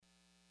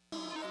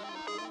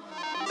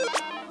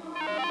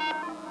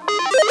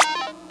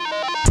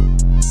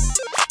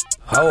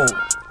Oh.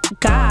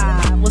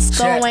 God, what's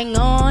going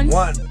on?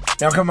 One.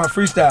 Now come on,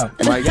 freestyle.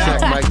 Mic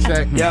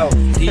check. Yo,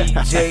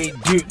 DJ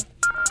Duke.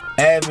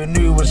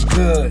 Avenue was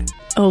good.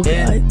 Oh,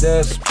 God. In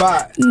the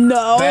spot.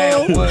 No.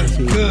 Man was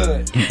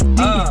good.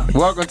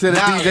 Welcome to the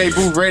DJ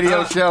Booth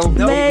Radio Show.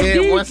 Man, We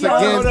here once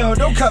again. No,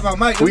 don't cut my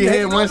mic. We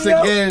here once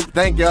again.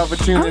 Thank y'all for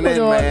tuning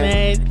in,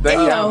 man.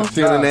 Thank y'all for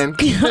tuning in.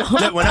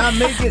 Look, when I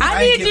make it,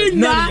 I need you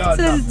not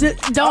to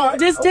don't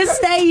just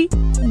stay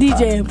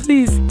DJing,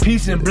 please.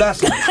 Peace and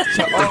blessings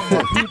to all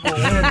the people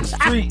in the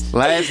streets.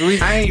 Last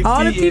week, I ain't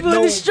all the people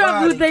in the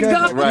struggle, they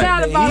forgot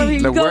about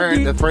him.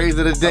 the phrase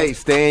of the day: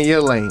 stay in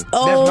your lane.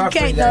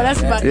 Okay, no, that's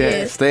about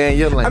it. Stay in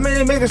your lane. I mean,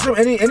 they make it so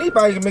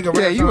anybody can make a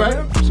rap. Yeah, you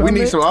right. So we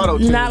need some auto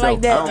tune. Not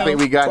like that. I don't think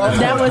we got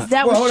that was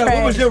trash.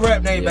 What was your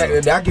rap name back in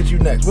the day? I'll get you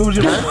next. What was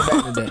your rap name back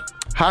in the day?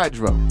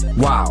 Hydro.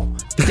 Wow.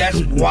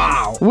 That's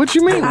wow. What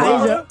you mean?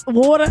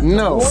 Water?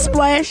 No.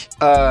 Splash?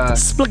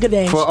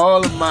 Splickadash. For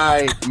all of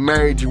my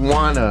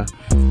marijuana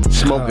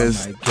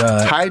smokers, oh my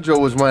God. Hydro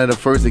was one of the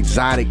first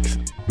exotic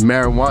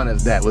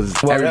marijuanas that was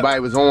everybody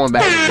was on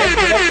back then.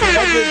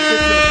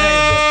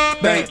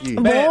 Thank you.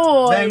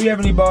 Man, you have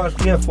any bars?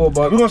 We have 4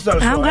 bars. We're going to start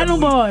a show. I don't got no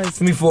bars.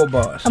 Give me 4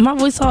 bars. My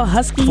voice all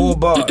husky. 4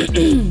 bars.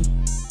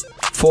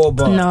 4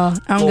 bars. No,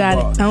 I don't got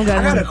it. I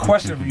got a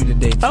question for you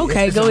today.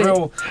 Okay, it's go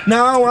ahead.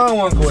 No, I don't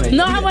want to go there.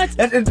 No, how much?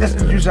 Let's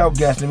introduce our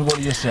guest and we go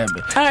to your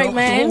segment. All right,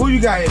 man. So who you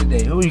got here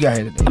today?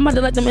 I'm about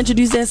to let them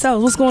introduce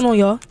themselves. What's going on,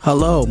 y'all?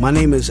 Hello, my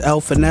name is El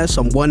Finesse.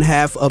 I'm one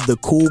half of the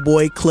Cool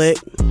Boy Clique.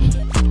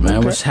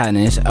 Man, what's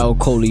happening? It's El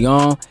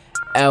Coleon.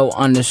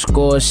 L_COLEONE_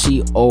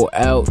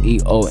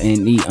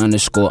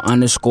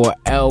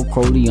 El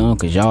Coleon,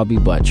 cause y'all be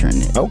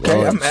butchering it. Okay,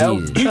 Lord I'm El.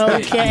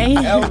 Okay.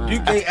 El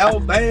Duque, El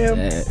Bam,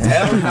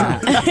 El High.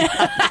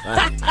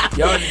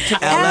 Y'all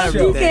check out El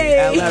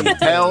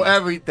Duque. El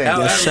everything.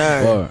 Yes,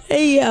 sir.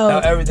 Hey, yo.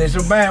 El everything.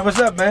 So, man, what's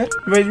up, man?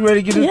 You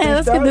ready to get this thing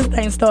let's started? get this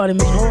thing started,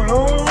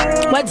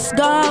 man. What's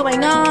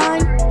going on?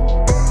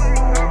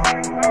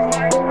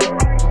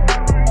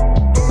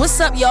 What's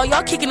up, y'all?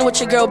 Y'all kicking it with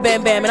your girl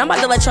Bam Bam, and I'm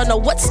about to let y'all know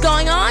what's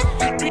going on.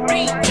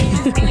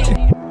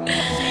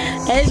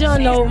 As y'all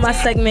know, my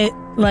segment,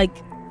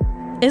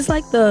 it's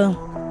like the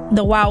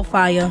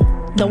wildfire,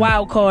 the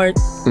wild card.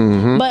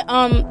 Mm-hmm. But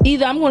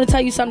either I'm going to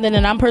tell you something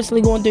that I'm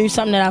personally going through,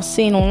 something that I've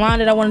seen online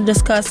that I want to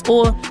discuss,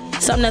 or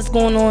something that's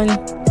going on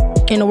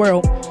in the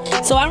world.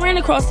 So I ran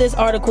across this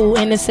article,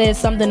 and it says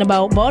something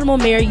about Baltimore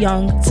Mayor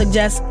Young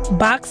suggests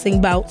boxing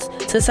bouts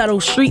to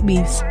settle street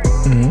beefs.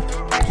 Mm-hmm.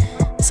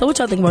 So what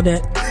y'all think about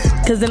that?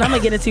 Because then I'm going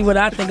to get into what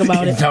I think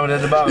about it. Tell me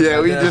that about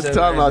we just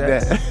talking about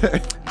that.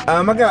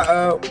 I got,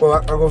 I'll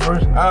go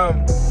first. I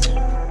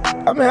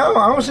mean, I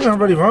don't see nothing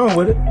really wrong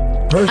with it.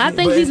 I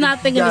think he's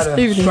not thinking the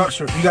student.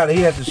 He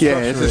has to structure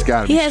it's just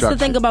gotta be He has to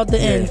think about the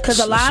end. Because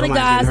a lot of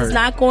guys is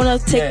not going to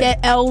take that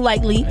L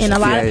lightly. And a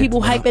lot of people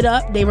hype it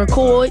up. They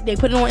record. They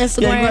put it on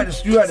Instagram. Yeah,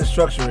 you got to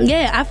structure it.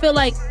 Yeah, I feel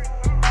like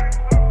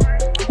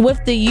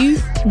with the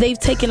youth, they've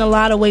taken a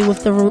lot away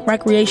with the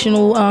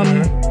recreational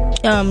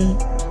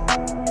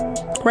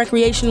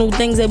recreational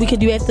things that we could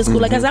do after school.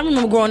 Like, as I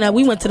remember growing up,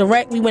 we went to the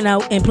rec, we went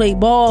out and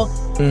played ball.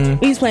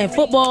 We was playing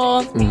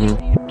football.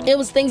 It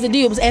was things to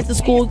do. It was after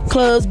school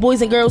clubs,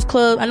 boys and girls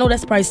club. I know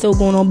that's probably still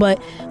going on,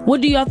 but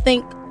what do y'all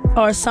think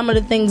are some of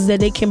the things that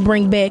they can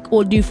bring back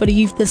or do for the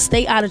youth to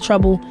stay out of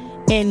trouble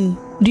and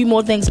do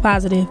more things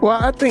positive? Well,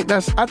 I think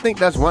that's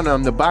one of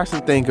them. The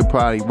boxing thing could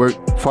probably work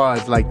far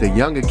as like the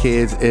younger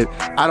kids.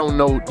 I don't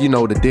know,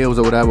 the deals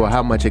or whatever, or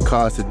how much it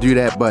costs to do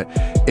that. But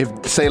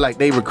if say like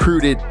they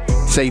recruited,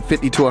 say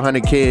 50 to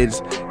 100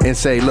 kids, and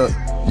say, look,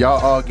 y'all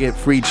all get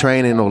free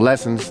training or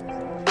lessons,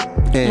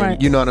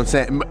 and you know what I'm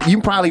saying.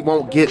 You probably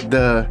won't get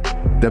the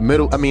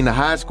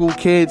high school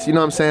kids. You know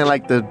what I'm saying,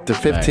 like the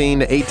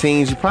 15 to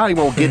 18s. You probably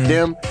won't get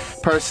them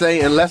per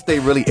se unless they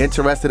really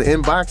interested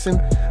in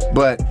boxing.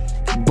 But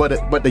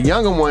the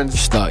younger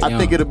ones, I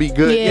think it'll be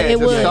good.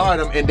 To start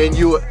them, and then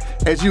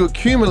as you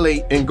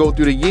accumulate and go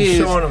through the years,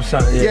 showing them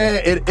something.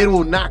 It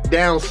will knock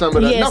down some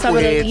of the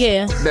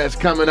knuckleheads that's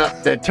coming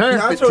up that turn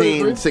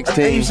 15,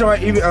 16. And you saw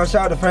even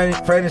outside the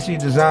fantasy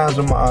designs,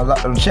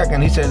 I'm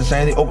checking. He said the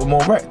same thing. Open more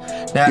rec.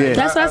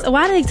 That's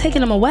why are they taking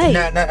them away?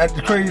 That's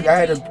crazy.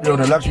 I had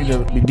the luxury to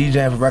be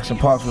DJing for Rex and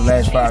Parks for the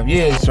last 5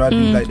 years, so I do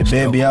like the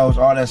BBLs,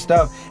 all that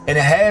stuff, and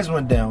it has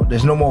went down.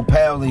 There's no more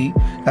PAL League.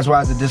 That's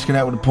why it's a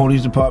disconnect with the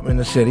police department in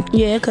the city.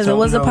 Yeah, because it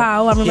was a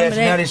PAL. I remember that.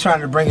 Now they're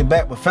trying to bring it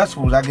back with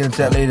festivals. I get into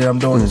that later. I'm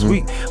doing this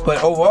week,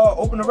 but overall,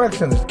 open the rec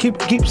centers. Keep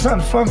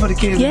something fun for the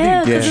kids.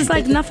 Yeah, because it's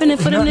like nothing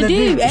for them to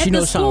do.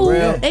 After school,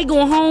 they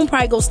going home,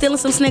 probably go stealing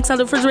some snacks out of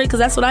the refrigerator, because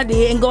that's what I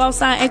did, and go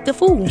outside and act the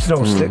fool. It's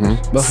no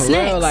snacks. But for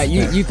real, like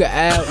you could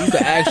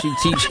actually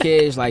teach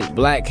kids like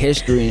Black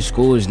history in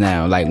schools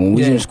now. Like when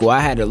we was in school, I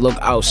had to look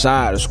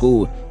outside of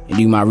school and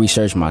do my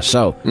research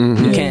myself.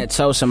 You can't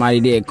tell somebody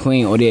they're a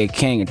queen or they're a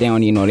king if they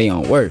don't even know their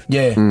own worth.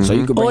 Yeah. So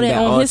you could bring back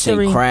arts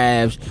and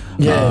crafts,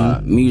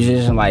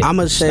 musicians. Like, I'm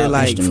gonna say,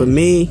 like, for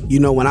me, you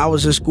know, when I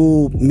was in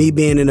school, me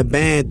being in a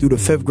band through the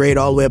 5th grade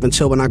all the way up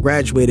until when I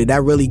graduated,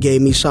 that really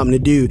gave me something to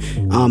do.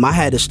 I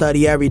had to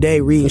study every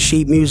day, reading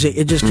sheet music.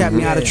 It just kept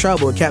me out of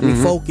trouble. It kept me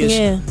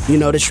focused. You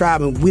know, the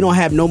striving. We don't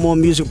have no more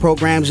music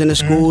programs in the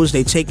schools.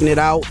 They taking it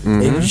out.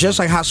 It was just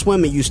like how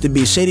swimming used to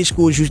be. City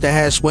schools used to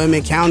have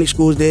swimming. County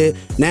schools did.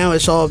 Now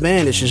it's all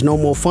vanished. There's no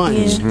more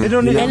funds. It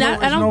don't even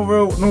no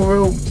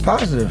real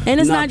positive. And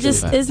it's not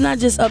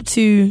just up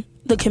to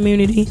the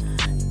community.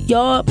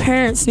 Y'all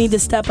parents need to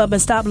step up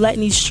and stop letting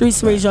these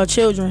streets raise your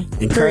children.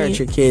 Encourage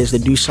your kids to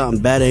do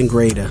something better and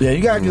greater. Yeah,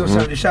 you gotta give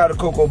something. Shout out to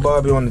Coco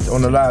Barbie on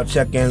the live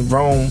check-in.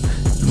 Rome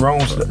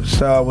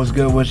was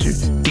good with you.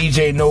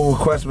 DJ No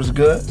Request was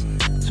good.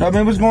 So I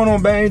mean, what's going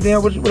on, man? Anything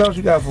else? What else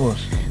you got for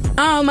us?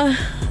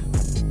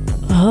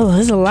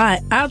 There's a lot.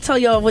 I'll tell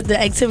y'all what the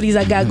activities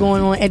I got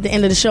going on at the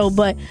end of the show.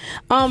 But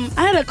I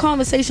had a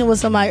conversation with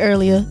somebody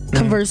earlier.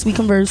 We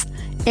conversed,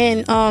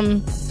 and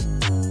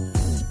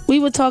we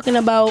were talking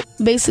about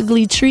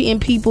basically treating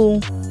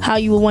people how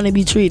you would want to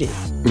be treated.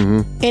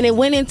 And it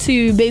went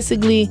into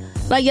basically,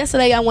 like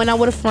yesterday I went out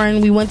with a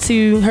friend. We went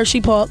to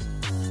Hershey Park,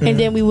 and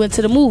then we went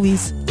to the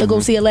movies to go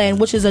see Aladdin,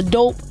 which is a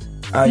dope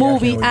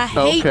movie. I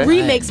hate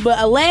remakes, but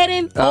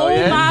Aladdin,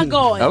 my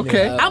God.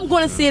 Okay. I'm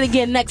going to see it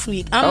again next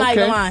week. I'm not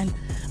even lying.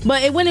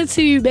 But it went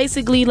into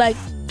basically like,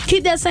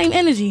 keep that same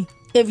energy.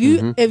 If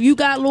you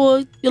got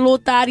your little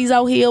thotties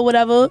out here or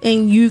whatever,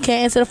 and you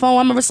can't answer the phone,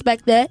 I'm gonna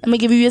respect that. I'm gonna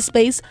give you your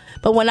space.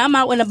 But when I'm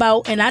out and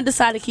about and I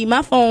decide to keep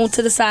my phone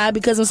to the side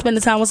because I'm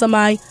spending time with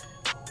somebody,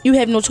 you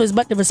have no choice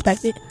but to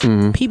respect it.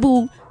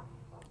 People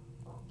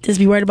just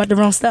be worried about the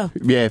wrong stuff.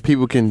 Yeah,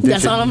 people can dish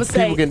That's all I'm gonna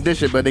say. People can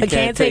dish it, but they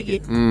can't take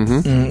it.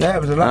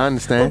 That was a lot. I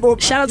understand.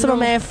 Shout out to my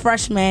man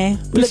Fresh, man.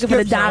 We looking for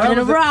the diamond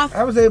in the rough.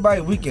 How was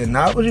everybody's weekend?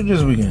 Now, what was you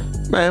this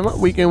weekend? Man, my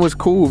weekend was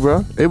cool,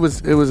 bro. It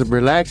was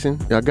relaxing.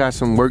 I got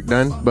some work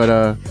done,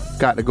 but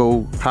got to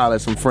go holler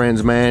at some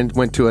friends, man.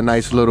 Went to a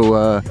nice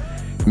little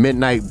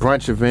midnight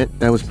brunch event.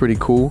 That was pretty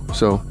cool.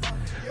 So,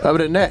 other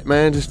than that,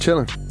 man, just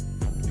chilling.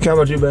 How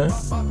about you,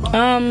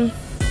 man?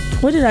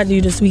 What did I do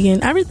this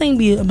weekend? Everything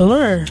be a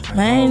blur,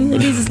 man. It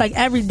be just like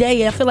every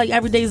day. I feel like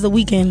every day is the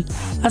weekend.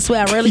 I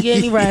swear, I rarely get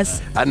any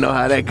rest. I know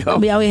how that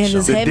goes. Be out here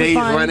just having days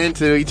fun. Run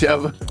into each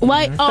other.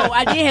 What? Oh,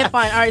 I did have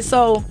fun. All right,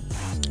 so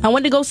I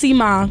went to go see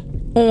Ma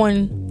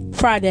on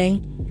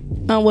Friday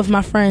with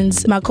my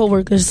friends, my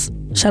coworkers.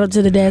 Shout out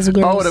to the dads and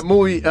girls. Oh, the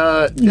movie.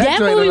 That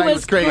movie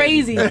was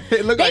crazy.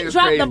 It looked they like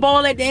dropped the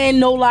ball at the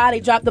end. No lie, they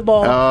dropped the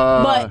ball.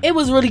 But it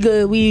was really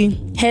good. We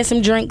had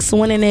some drinks,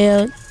 went in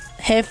there.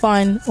 Had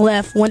fun,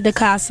 left, went to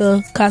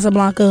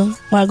Casablanca,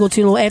 where I go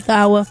to a little after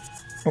hour.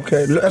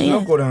 Okay, that's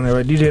Loco down there,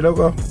 right? DJ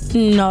Loco?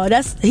 No,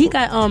 he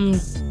got,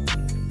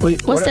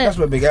 what's that? That's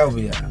where Big L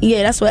be at.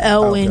 Yeah, that's where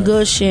L and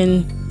Gush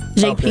and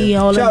JP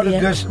all of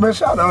them.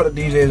 Shout out to all the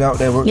DJs out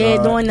there working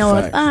hard. doing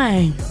their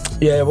thing.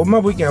 Yeah, well, my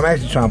weekend, I'm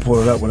actually trying to pull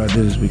it up what I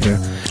did this weekend.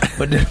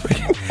 But this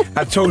weekend,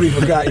 I totally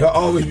forgot. Y'all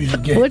always be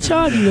forgetting. What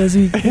y'all do this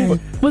weekend?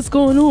 What's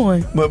going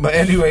on? But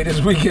anyway, this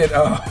weekend,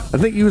 I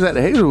think you was at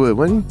the Hazelwood,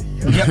 wasn't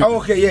you? Yeah,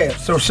 okay, yeah.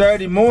 So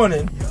Saturday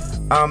morning,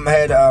 I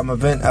had an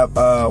event up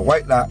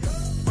White Lock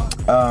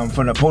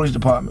from the police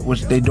department,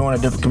 which they doing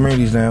in different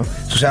communities now.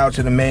 So shout out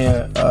to the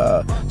mayor,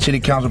 city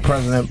council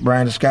president,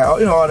 Brandon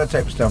Scott, all that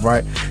type of stuff,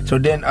 right? So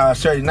then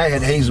Saturday night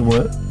had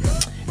Hazelwood.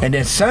 And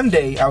then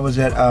Sunday, I was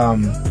at...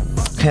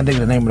 can't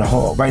think of the name of the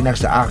hall, right next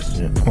to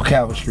Oxygen on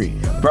Calvert Street.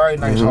 Very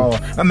nice hall.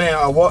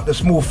 I walked the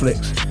Smooth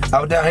Flicks. I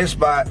was down his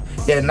spot.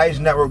 He had a nice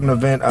networking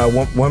event,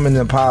 women's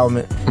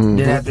empowerment.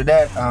 Then after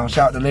that, shout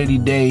out to Lady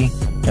Day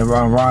and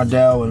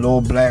Rondell and Lil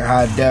Black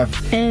High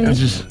Def. And it was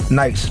just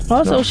nice.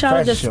 Also, shout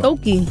out to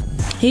Stokey.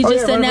 He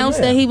just announced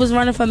that he was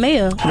running for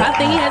mayor. I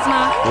think he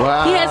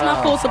has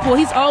my full support.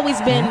 He's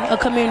always been a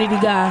community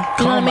guy.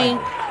 You know what I mean?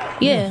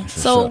 Yeah.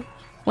 So.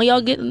 When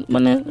y'all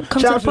when it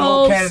comes to the polls. Shout out to the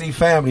whole Kennedy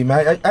family,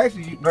 man. I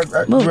actually grew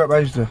up, I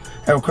used to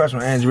have a crush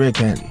on Andrea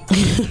Kennedy.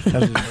 That's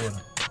his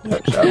daughter. Shout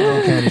out to the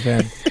whole Kennedy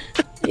family.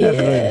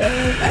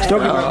 Yeah.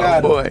 Stokey, my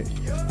God. Boy.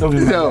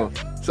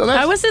 So all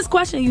right, what's this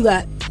question you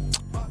got?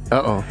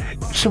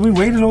 Should we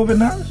wait a little bit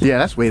now? Yeah,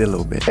 let's wait a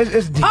little bit.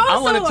 It's deep. I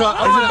want to talk.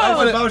 Let's touch this. I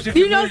want to talk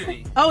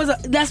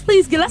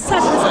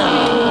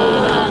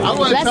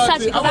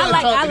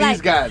to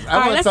these guys.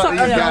 I want to talk to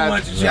these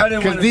guys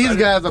because these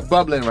guys are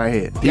bubbling right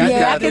here.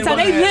 I can tell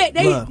they lit.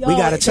 We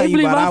got to tell you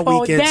about our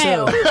weekend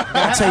too.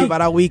 I'll tell you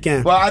about our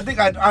weekend. Well, I think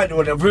I know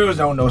what the viewers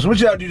don't know. So what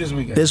y'all do this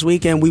weekend? This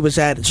weekend we was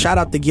at, shout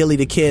out to Gilly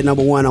the Kid,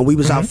 number one. We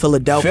was out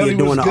Philadelphia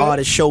doing an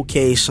artist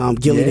showcase.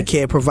 Gilly the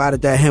Kid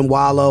provided that, him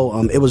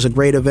Wallow. It was a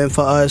great event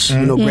for us.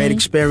 Great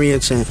experience.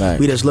 experience, and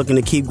we just looking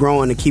to keep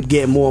growing and keep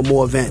getting more and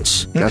more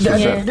events. That's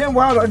what's up. Then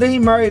Wallow, then he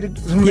married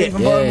somebody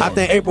from Baltimore. I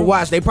think April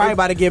Watts. They probably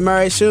about to get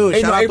married soon.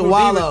 Shout out to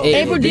Wallow.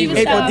 April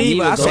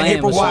Diva. I said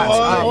April Watts.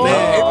 Oh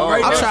man,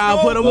 I'm trying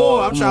to put them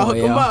on. I'm trying to hook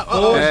them up.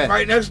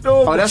 Right next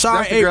door. Oh, that's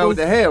the girl with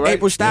the hair, right?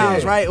 April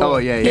Styles, right? Oh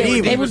yeah.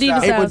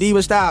 April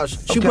Diva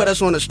Styles. She put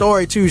us on the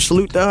story too.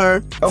 Salute to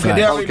her. Okay,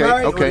 they already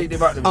married. Okay.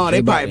 Oh,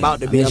 they probably about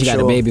to be. She got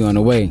a baby on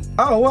the way.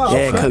 Oh wow.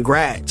 Yeah,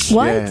 congrats.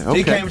 What? Yeah,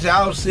 He came to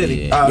our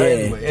city.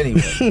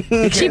 Anyway. She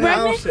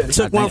pregnant?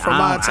 Took one from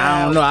our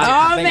town.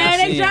 I don't know. Man,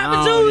 they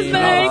dropping jewels,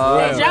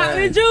 man. They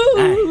dropping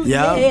jewels.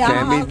 Yeah.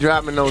 Can't be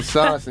dropping no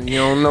sauce and you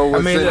don't know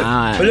what's in it.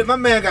 But look, my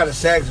man got a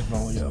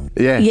saxophone, yo.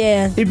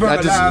 Yeah. He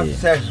brought a live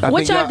saxophone.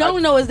 What y'all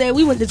don't know is that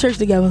we went to church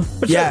together.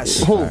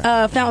 Yes.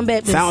 Fountain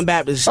Baptist. Fountain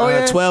Baptist,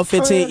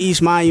 1215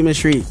 East Monument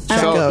Street.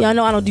 Y'all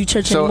know I don't do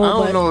church So I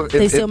anymore, don't know but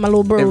they still my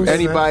little bros. If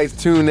anybody's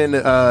tuned in to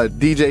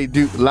DJ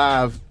Duke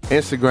Live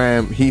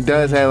Instagram, he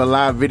does have a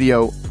live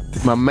video.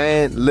 My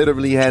man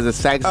literally has a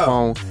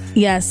saxophone.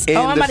 Yes.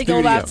 I'm about to go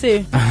live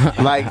too.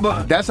 Like,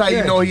 that's how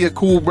you know he a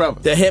cool brother.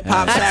 The hip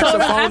hop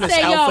saxophonist,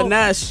 El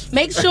Finesse.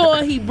 Make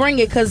sure he bring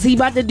it because he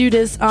about to do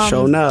this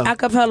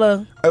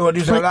acapella.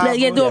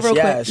 Yeah, do it real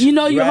quick. You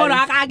know, hold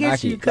on, I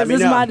get you because this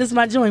is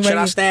my joint. Should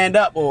I stand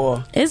up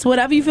or? It's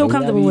whatever you feel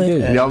comfortable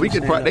with. Yo, they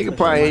could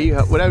probably hear you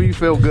whatever you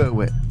feel good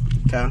with.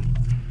 Okay.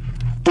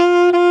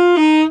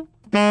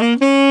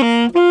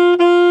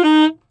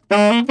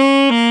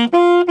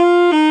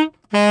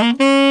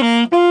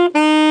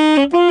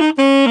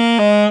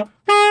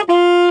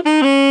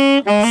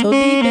 So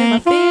deep in my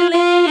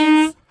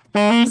feelings,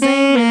 ain't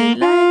really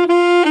like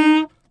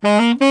me.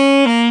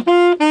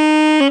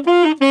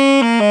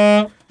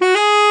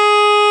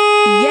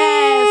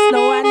 Yes,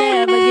 no, I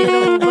never get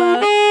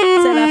over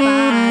till I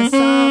find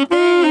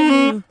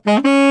something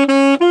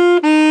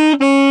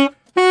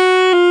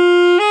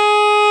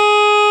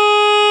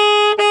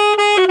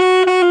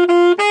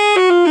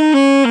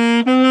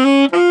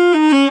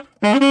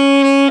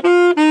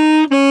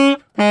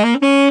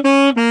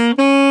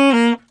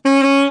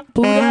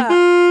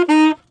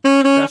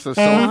That's a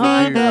soulful dude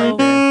right there.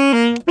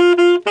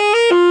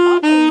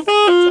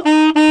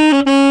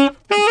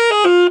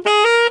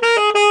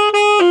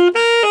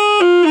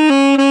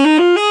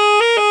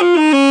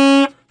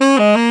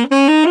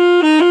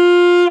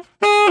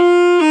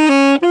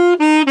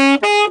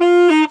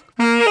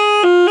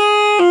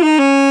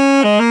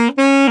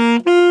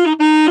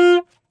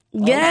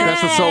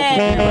 That's a soulful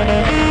dude right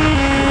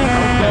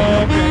there.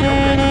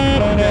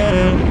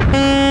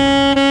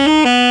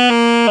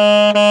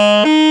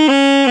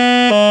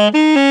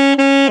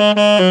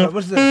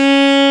 What's this? I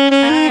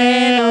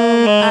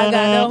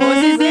got the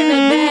horses in the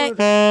back.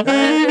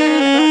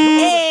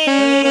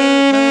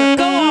 Hey,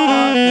 go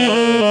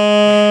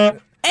on.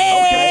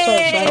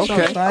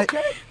 Hey.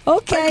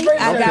 Okay,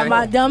 I got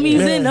my dummies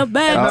in the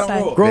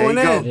back. Growing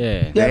in.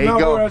 Yeah. There you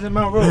go. I was in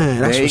Mount Road.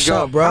 Man, that's There what's you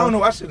go. up, bro. I don't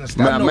know. I shouldn't have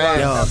My stopped.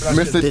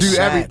 man, Mr. This Do sax.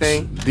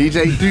 Everything,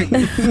 DJ Duke. Yo,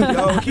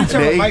 keep There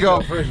telling you Mike go.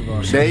 up, first of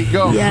all. There you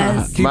go.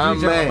 Yes. My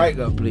Keep telling Mike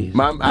man. up, please.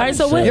 right,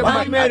 so what- Yeah, why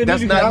but you mad at me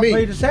that's because I not me.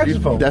 played the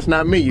saxophone? That's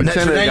not me. You That's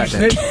your sent name, it.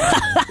 Snitch. You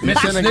Mr.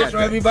 sent Snitch it. for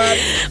everybody.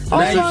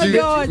 my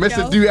God, Mr.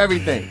 yo. Do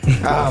Everything.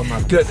 Oh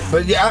my goodness.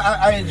 But yeah,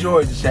 I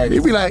enjoyed the saxophone.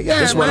 You be like,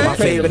 yeah, It's one of man. my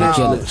favorite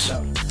instruments.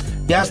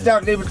 Yeah, I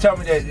stopped. They would tell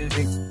me that.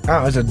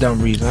 It's a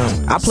dumb reason.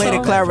 I played the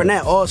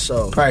clarinet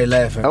also. Probably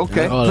laughing.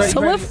 Okay.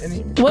 So what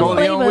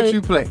Coleon, what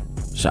you flavor?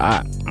 play? So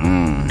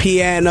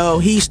Piano.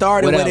 He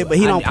started with it, but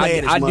he don't play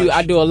it as much.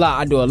 I do a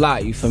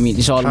lot. You feel me?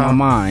 It's all in my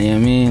mind. You know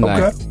what I mean?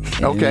 Like, Okay. you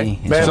know what I Okay.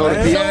 mean? So the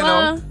man.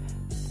 piano.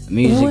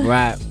 Music, What?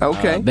 rap,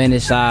 Okay.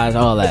 business size,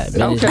 all that.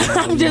 Business, Okay. whatever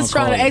I'm you just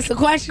wanna trying to call ask a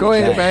question. Go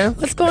ahead, man.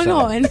 What's going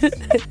on?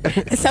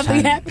 Is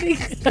something happening?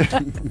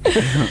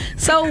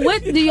 So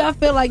what do y'all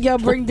feel like y'all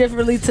bring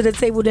differently to the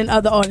table than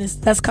other artists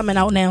that's coming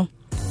out now?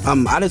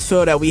 I just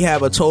feel that we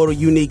have a total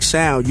unique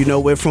sound. You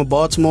know, we're from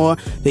Baltimore,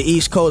 the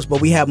East Coast,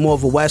 but we have more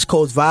of a West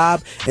Coast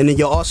vibe. And then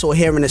you're also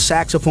hearing the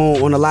saxophone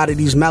on a lot of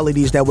these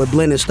melodies that we're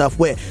blending stuff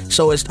with.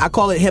 So I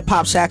call it hip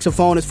hop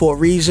saxophone. It's for a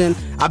reason.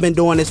 I've been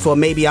doing this for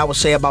maybe, I would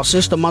say, about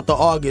since the month of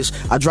August.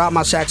 I dropped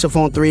my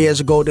saxophone 3 years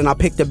ago, then I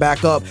picked it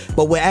back up.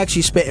 But we're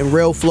actually spitting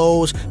real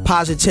flows,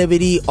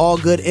 positivity, all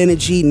good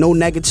energy, no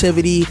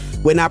negativity.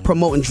 We're not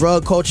promoting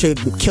drug culture,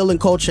 killing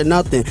culture,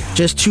 nothing.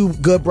 Just two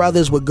good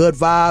brothers with good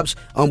vibes,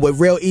 with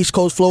real East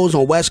Coast flows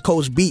on West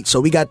Coast beats. So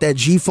we got that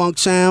G-Funk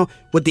sound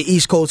with the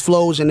East Coast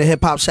flows and the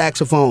hip-hop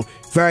saxophone.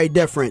 Very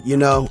different, you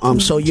know,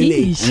 so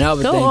unique. Jeez.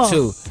 Another Go thing on.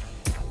 too,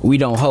 we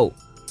don't hope.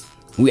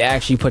 We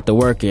actually put the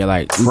work in.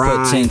 Like we Right.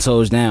 put 10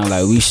 toes down.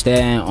 Like we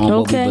stand on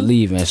what we Okay.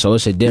 believe in. So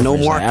it's a difference. No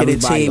Like, marketed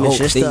everybody team, it's hopes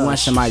just they us. want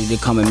somebody to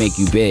come and make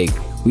you big.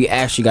 We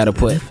actually got to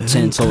put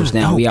 10 toes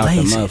down. We out the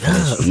blaze it mud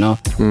first, you know.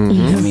 You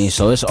know what I mean,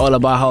 so it's all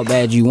about how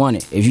bad you want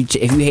it. If you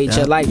hate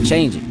your life,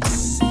 change it.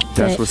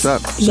 That's what's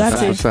up. You got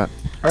That's to. what's up.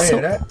 I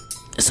hear that.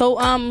 So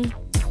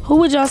who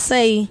would y'all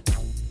say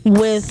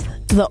with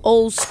the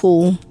old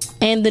school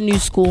and the new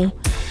school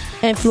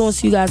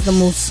influence you guys the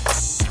most?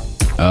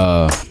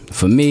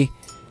 For me,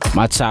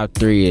 my top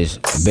 3 is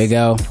Big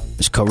L,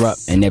 is Corrupt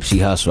and Nipsey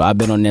Hussle. I've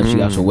been on Nipsey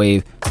Hussle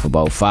wave for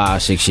about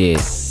 5-6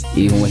 years.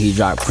 Even when he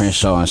dropped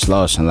Crenshaw and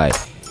Slauson, like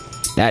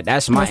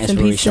that's my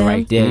inspiration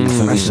right there. You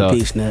feel me? So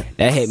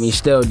that hit me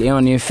still. They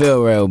don't even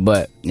feel real,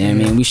 but you know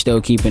what I mean, we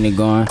still keeping it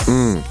going.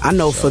 I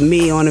know for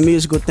me on the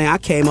musical thing, I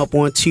came up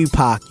on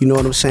Tupac. You know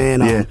what I'm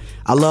saying?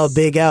 I love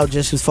Big L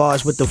just as far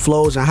as with the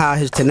flows and how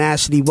his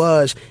tenacity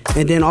was.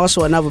 And then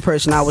also another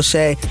person I would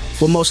say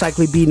would most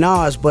likely be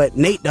Nas, but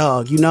Nate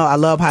Dogg. You know, I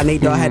love how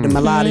Nate Dogg had the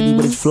melody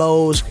with his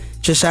flows.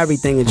 Just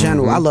everything in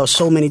general. I love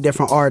so many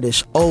different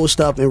artists, old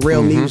stuff and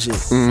real music.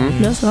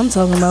 That's what I'm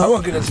talking about. I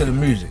want to get into the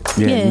music.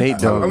 Yeah. Nate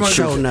Dogg.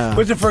 Show now.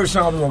 What's the first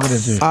song we want to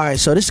get into? All right,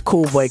 so this is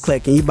Cool Boy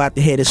Click, and you about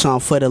to hear this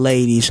song for the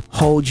ladies.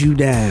 Hold You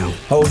Down.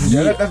 Hold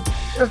You Down.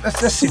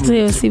 Let's see.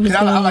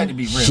 I like to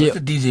be real. Shit. It's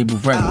the DJ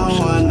Booth record. I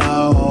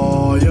wanna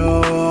hold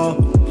you.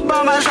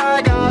 By my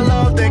side, got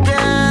love to give.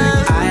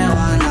 I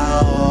wanna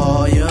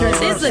hold you.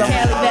 This is a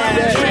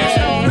Caliban track.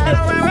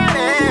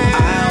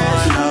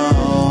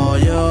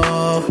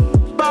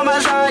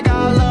 I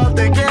got love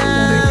to give.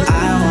 I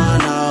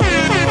wanna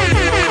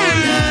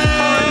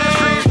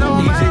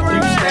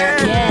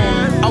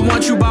Yeah. I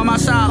want you by my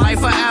side like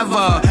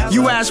forever.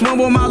 You ask when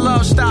will my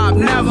love stop?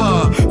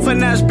 Never.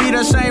 Finesse be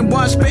the same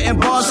one, spitting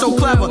bars so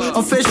clever.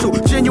 Official,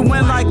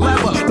 genuine like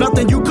leather.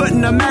 Nothing you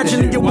couldn't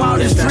imagine in your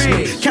wildest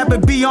dream. Kept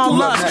it beyond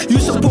lust, you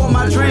support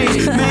my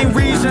dreams. Main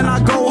reason I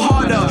go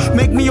harder,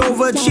 make me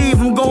overachieve.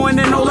 I'm going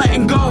in, no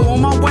letting go. On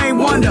my way,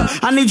 wonder.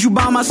 I need you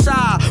by my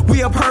side.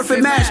 We a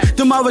perfect match.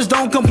 The mothers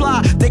don't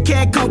comply. They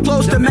can't come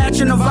close to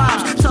matching the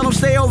vibes. Tell them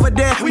stay over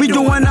there. We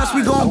doing us,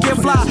 we gon' get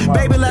fly.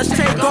 Baby, let's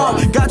take off.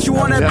 Got you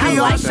on that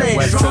Beyonce.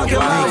 Drunk in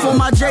love on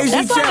my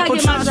Jay-Z check. I'm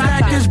trying to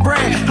stack this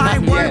bread. I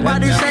ain't worried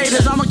about these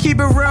haters. I'ma keep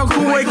it real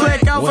cool and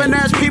click out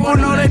finesse. People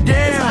know the deal. I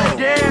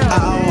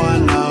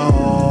wanna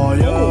hold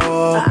you.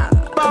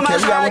 By my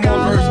side, got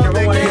love to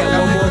give.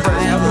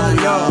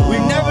 We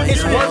never.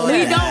 It's worth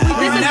We it. don't.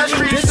 This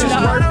is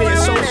worth it.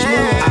 It's so smooth.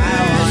 I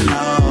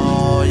wanna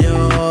hold you.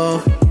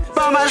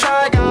 By my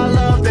side, got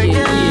love to give.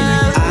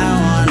 I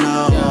wanna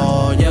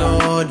hold you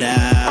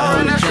down.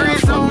 On the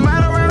streets, no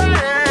matter where it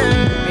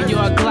is. And you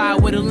are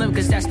glide with a limp,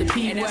 cause that's the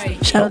P-way.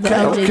 Shout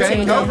out to LJ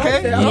Taylor.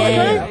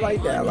 I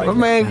like that. My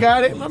man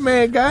got it.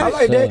 I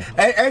like that.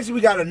 Actually,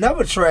 we got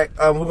another track.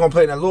 We're gonna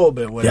play in a little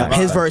bit with him.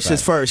 His verse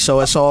is first, so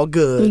it's all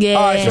good. Yeah.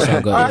 All right, so,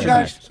 all good. all right,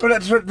 guys. So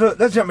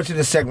let's jump into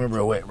this segment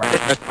real quick.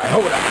 Right?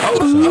 Hold on.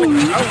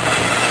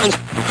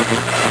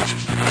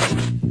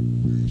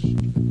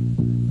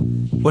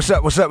 What's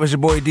up? It's your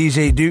boy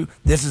DJ Dow.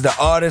 This is the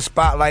Artist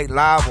Spotlight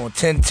live on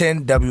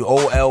 1010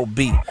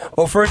 WOLB.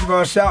 Well, first of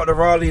all, shout out to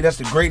Raleigh. That's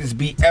the greatest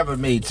beat ever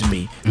made to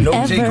me.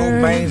 No Jacob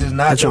Baines is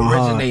not That's the on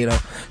hard. originator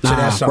to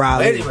that song.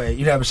 Raleigh. Anyway,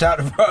 you know, shout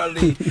out to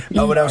Raleigh.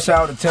 Whatever,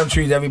 shout out to Tim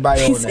Trees,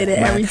 everybody He on said that.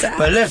 it man. every time.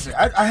 But listen,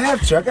 I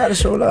have to. I got to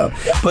show love.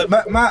 But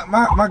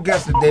my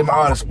guest today, my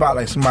Artist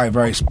Spotlight, somebody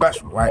very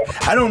special, right?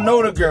 I don't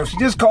know the girl. She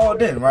just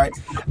called in, right?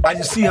 I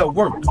just see her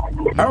work.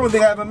 I don't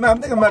think I ever met. I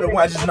think I met her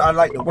once. I just know I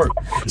like the work.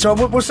 So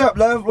what's up,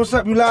 love? What's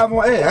up? You live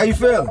on air? How you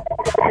feeling?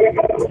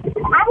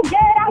 I'm good.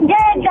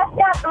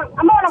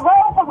 I'm on a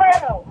roll for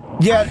real.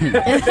 Yeah.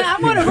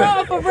 I'm on the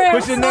road for real.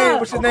 What's your name?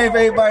 What's your name? For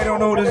everybody don't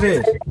know who this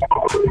is.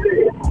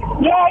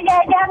 Yeah.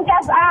 I'm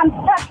just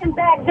touching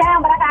back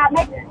down, but I gotta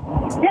make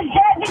this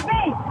Jersey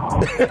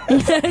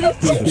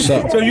beat.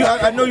 So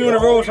I know you're on the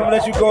road, so I'm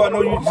gonna let you go. I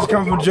know you just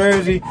come from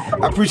Jersey.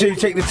 I appreciate you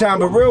taking the time.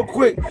 But real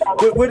quick,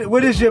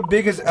 what is your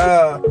biggest,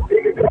 I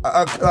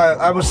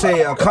would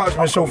say,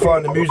 accomplishment so far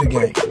in the music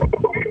game?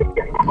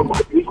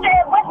 You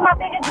said what's my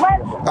biggest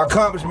one?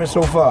 Accomplishment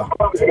so far.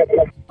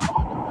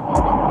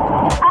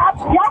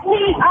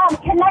 Definitely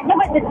connected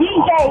with the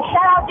DJ.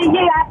 Shout out to you.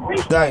 I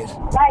appreciate it. Thanks.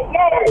 Like,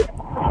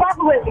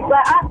 fucking with me.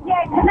 But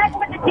connect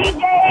with the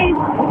DJs.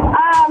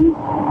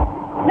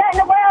 Letting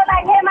the world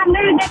like hear my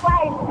music,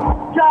 like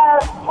to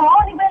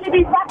only really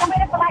be fucking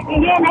with it for like a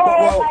year and a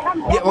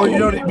half. Well, you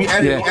know, we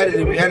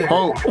edited. We edited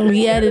Hold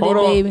it,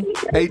 on. baby.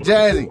 Hey,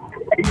 Jazzy.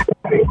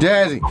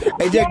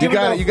 Hey, Jack, You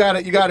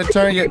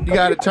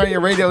gotta turn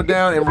your radio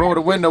down and roll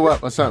the window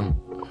up or something.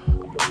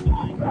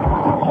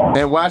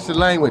 And watch the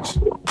language.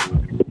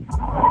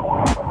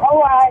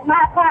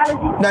 My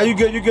apologies. Now you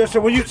good. So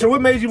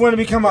what made you want to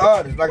become an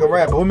artist, like a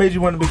rapper? What made you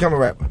want to become a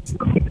rapper?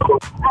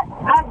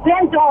 I've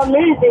been doing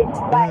music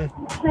like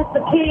since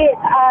a kid.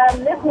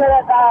 Listening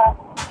to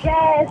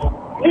jazz,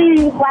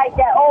 blues, like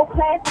that old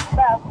classic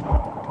stuff.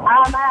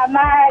 I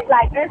admired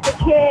like as a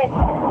kid.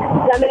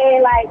 I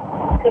mean, like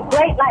the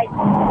great like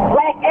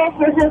black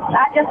actresses.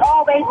 I just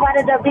always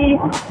wanted to be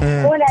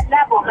on that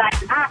level, like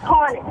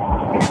iconic.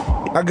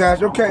 I got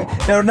you. Okay.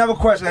 Now another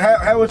question: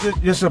 How was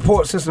your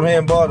support system here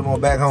in Baltimore,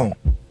 back home?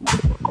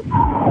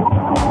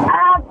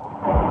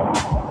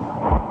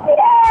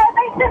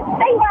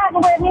 They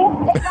riding with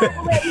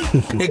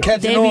me. They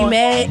catching They on. be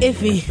mad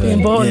iffy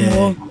in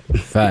Baltimore.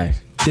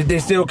 Facts. They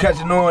still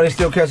catching on. All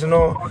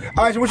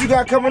right. So what you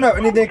got coming up?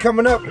 Anything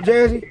coming up,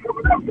 Jazzy?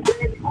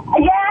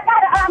 Yeah, I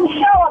got a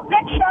show, a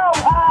big show,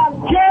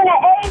 June the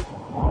 8th.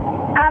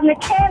 The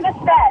Canvas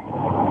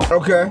Fest.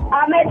 Okay.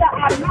 I'm at the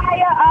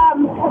Amaya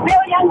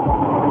Pavilion.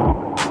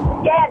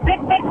 Yeah, big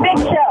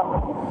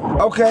show.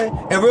 Okay,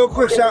 and real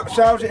quick, shout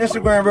out to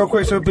Instagram real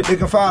quick so they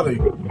can follow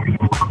you.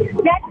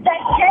 That's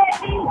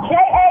Jazzy,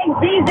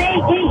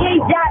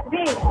 JAZZEE.B.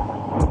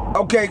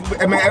 Okay,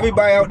 I mean,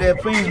 everybody out there,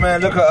 please,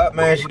 man, look her up,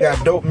 man. She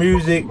got dope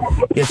music.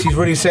 Yeah, she's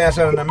really saying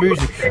something in her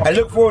music. I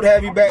look forward to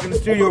having you back in the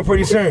studio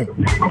pretty soon.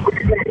 What's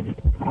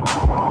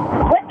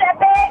that,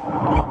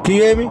 man? Can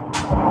you hear me?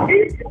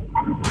 Yes.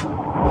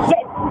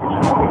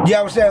 Yeah,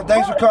 I was saying,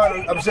 thanks for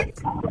calling. I'm saying,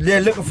 yeah,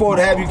 looking forward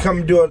to having you come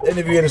and do an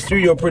interview in the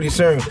studio pretty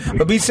soon.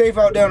 But be safe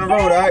out there on the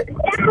road, all right?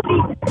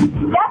 Definitely.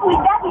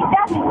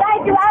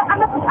 Thank you. I'm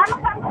gonna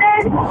come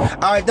soon.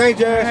 All right, thanks,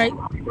 Jazz.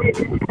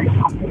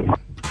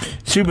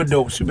 Super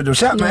dope.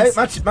 Shout,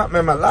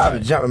 man, my live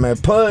is jumping, man.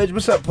 Pudge,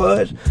 what's up,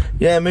 Pudge?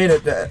 Yeah, I mean,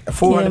 the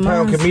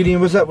 400-pound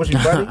comedian, what's up? What's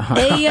your buddy?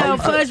 Hey, yo,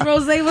 Pudge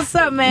Rose, what's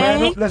up,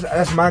 man? Listen,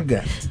 that's my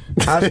guy.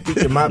 I speak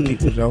to my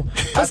people, so.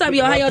 What's up,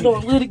 y'all? How y'all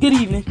doing? Good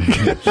evening.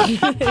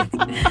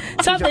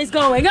 Something's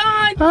going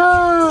on.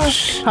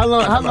 How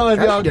long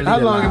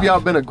have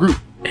y'all been a group?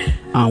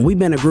 We've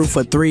been a group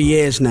for 3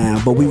 years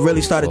now, but we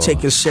really started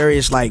taking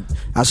serious, like,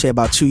 I say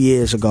about 2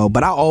 years ago.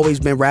 But I always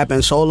been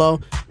rapping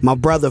solo. My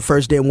brother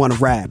first didn't want to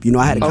rap. You know,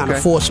 I had to kind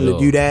of force him to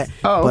do that.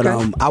 But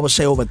I would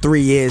say over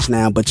 3 years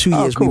now, but 2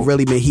 years we've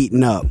really been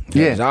heating up.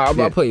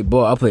 I played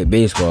ball. I played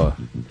baseball.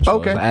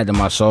 So after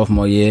my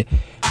sophomore year,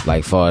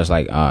 like far as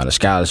like the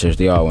scholarships,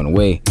 they all went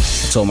away.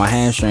 So my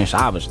hamstrings,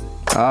 I was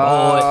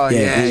I'm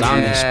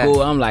in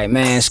school. I'm like,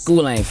 man,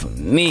 school ain't for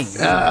me.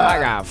 I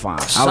gotta find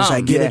something. I was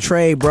like, get a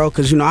trade, bro,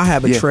 because you know I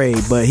have a trade,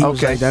 but he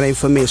was like, that ain't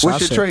for me. So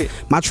what's your trade?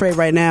 My trade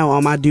right now,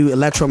 I do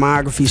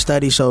electromyography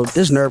study. So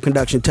this nerve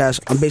conduction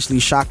test, I'm basically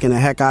shocking the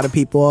heck out of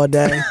people all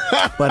day.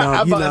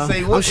 But you know,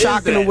 I'm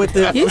shocking them with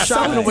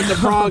the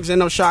prongs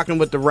and I'm shocking them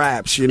with the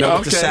raps. You know,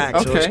 with the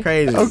sax. So it's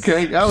crazy.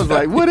 Okay, I was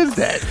like, what is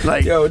that?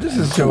 Like, yo, this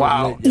is so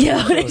wow.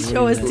 Yo, this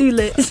show is too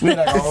lit. We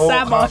like a whole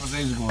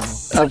conversation going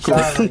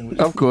on.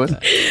 Of course.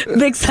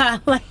 Big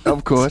silence.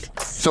 Of course.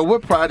 So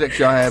what projects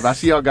y'all have? I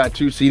see y'all got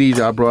 2 CDs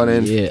y'all brought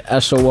in. Yeah,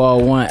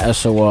 SOR 1,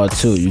 SOR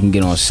 2. You can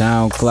get on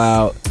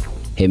SoundCloud.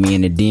 Hit me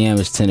in the DM.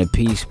 It's 10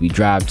 apiece. We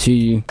drive to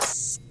you.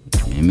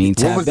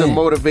 What was the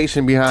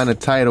motivation behind the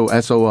title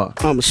SOR?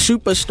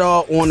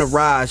 Superstar on the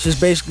rise.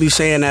 Just basically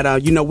saying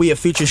that you know, we are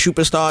future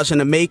superstars in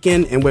the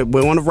making, and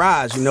we're on the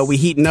rise. You know, we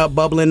heating up,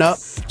 bubbling up.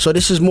 So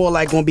this is more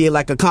like going to be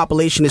like a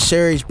compilation of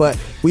series, but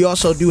we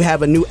also do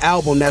have a new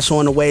album that's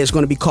on the way. It's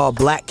going to be called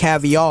Black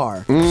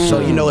Caviar. So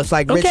you know, it's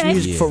like rich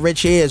music for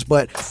rich ears.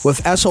 But with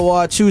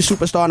SOR 2,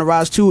 Superstar on the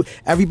Rise 2,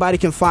 everybody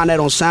can find that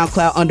on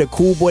SoundCloud under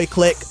Cool Boy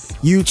Click.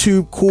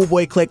 YouTube, Cool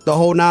Boy Click, the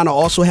whole nine. I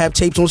also have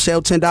tapes on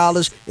sale,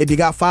 $10. If you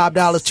got $5,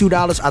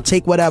 $2, I'll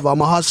take whatever.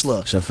 I'm a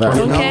hustler.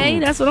 Okay,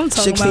 that's what I'm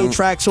talking 16 about.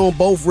 tracks on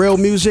both, real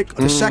music.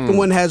 The second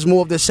one has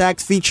more of the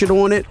sax featured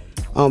on it.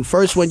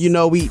 First one, you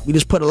know, we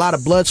just put a lot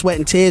of blood, sweat,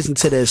 and tears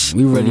into this.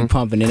 We really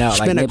pumping it out.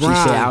 Like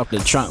Nipsey said, out the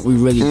trunk. We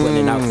really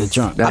putting it out the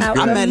trunk.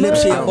 I met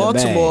Nipsey in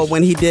Baltimore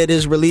when he did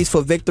his release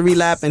for Victory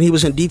Lap, and he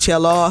was in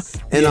DTLR.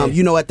 And,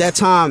 you know, at that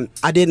time,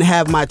 I didn't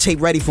have my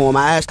tape ready for him.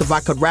 I asked if I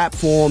could rap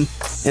for him,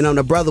 and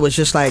the brother was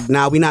just like,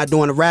 nah, we not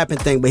doing the rapping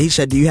thing. But he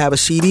said, do you have a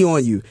CD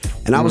on you?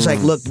 And I was like,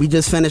 look, we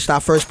just finished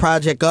our first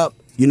project up.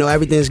 You know,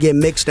 everything's getting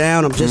mixed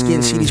down. I'm just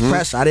getting CDs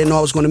pressed. I didn't know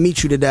I was going to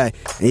meet you today.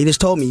 And he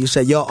just told me, you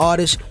said, you're an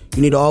artist.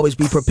 You need to always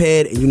be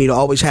prepared, and you need to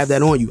always have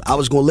that on you. I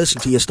was going to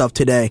listen to your stuff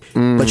today.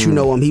 But, you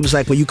know, he was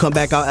like, when you come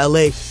back out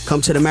L.A., come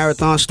to the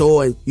Marathon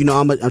store, and, you know,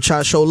 I'm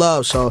trying to show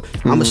love. So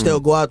I'm going to still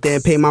go out there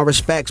and pay my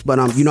respects. But,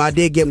 you know, I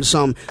did give him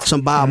some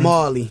Bob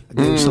Marley. I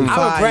gave him some fire.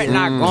 I regret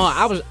not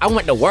going. I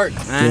went to work,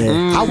 man.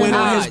 Yeah. I went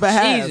on his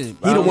behalf. Jesus,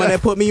 he the one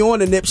that put me on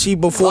the Nipsey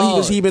before he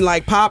was even,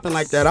 like, popping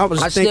like that.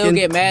 I still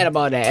get mad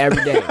about that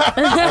every day.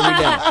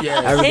 Every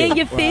day. And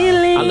your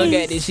feelings. I look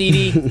at the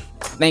CD,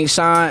 think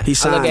signed.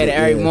 I look at it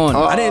every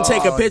morning. I didn't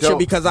take a picture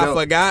because I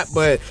forgot,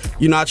 but,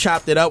 you know, I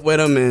chopped it up with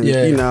him, and,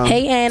 you know.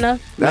 Hey, Anna.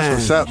 That's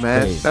what's up,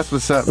 man. That's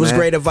what's up, man. It was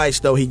great advice,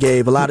 though, he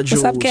gave. A lot of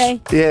jewels. What's up,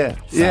 Kay? Yeah.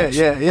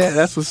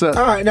 That's what's up.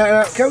 All right,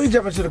 now, can we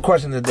jump into the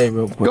question of the day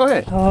real quick? Go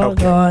ahead. Oh,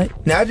 God.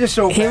 Now, I just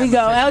so Here we go.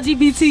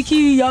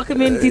 LGBTQ, y'all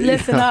community,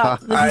 listen up.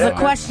 This is a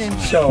question.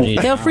 So,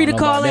 feel free to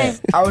call in.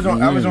 I was on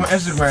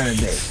Instagram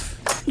today.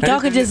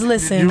 Y'all could just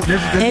listen.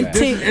 This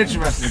is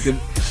interesting.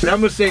 But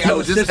I'm gonna say,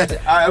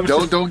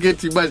 don't get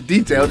too much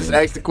detail. Just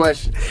ask the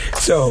question.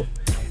 So,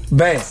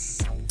 bam.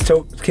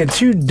 So, can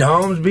 2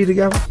 doms be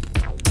together?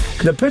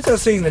 The picture I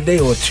seen today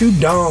were 2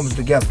 doms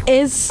together.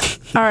 It's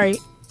all right.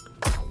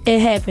 It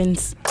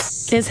happens.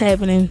 It's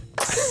happening.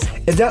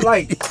 Is that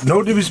like,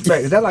 no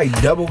disrespect, is that like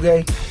double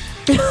gay?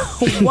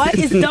 What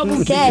is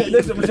double gay?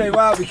 Listen, I'm gonna tell you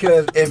why.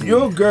 Because if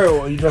you're a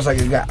girl and you dress like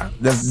a guy,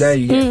 that's that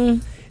you get.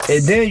 And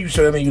then you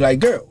you like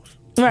girls.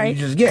 Right.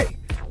 You just gay.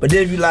 But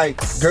then if you like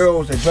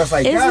girls that dress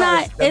like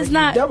guys, it's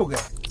not double gay.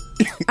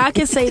 I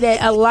can say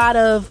that a lot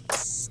of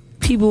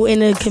people in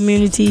the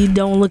community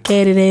don't look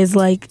at it as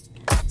like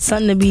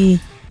something to be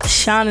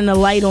shining a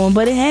light on,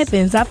 but it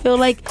happens. I feel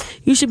like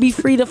you should be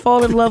free to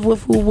fall in love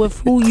with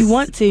who you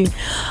want to.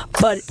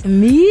 But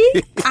me,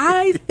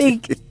 I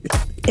think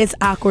It's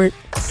awkward.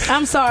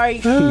 I'm sorry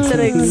to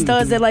the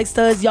studs that like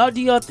studs. Y'all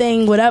do your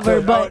thing,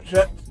 whatever. But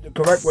the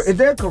correct way. Is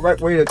there a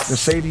correct way to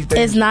say these things?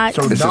 it's not.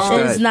 So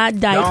It's not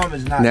dyke. Dom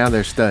is not. Now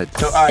they're studs.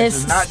 So, all right,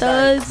 It's so not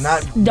studs,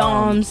 dyke, not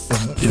doms,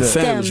 It's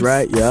Femmes,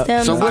 right? Yeah.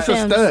 Stems, So what's a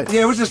stems. stud?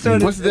 Yeah, what's the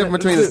stud? What's the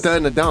difference between a stud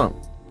and a dom?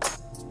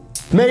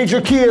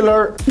 Major key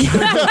alert.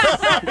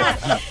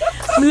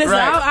 Listen,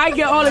 I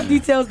get all the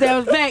details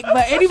down back,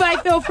 but anybody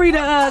feel free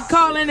to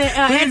call in and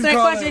answer that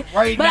call question. in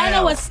right but I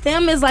know now. a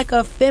stem is like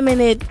a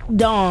feminine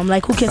dom,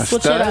 like who can A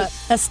switch stud? it up.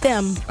 A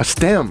stem. A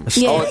stem.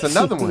 Yeah. Oh, it's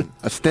another one.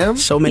 A stem?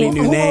 So many Yeah.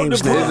 new Who wrote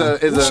names the book?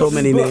 now. Is a- So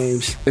many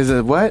names. Is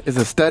a what? Is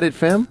a studded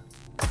femme?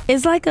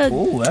 It's like a.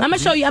 Ooh, I'm gonna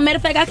show you. As a matter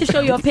of fact, I can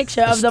show you a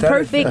picture of the Studded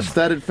perfect. A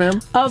studded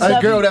femme? Of A the-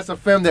 girl that's a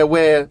femme that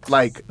wear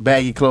like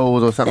baggy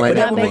clothes or something like But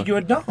that that. would make you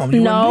a dom.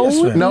 You No. wouldn't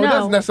be a stud. No, it No.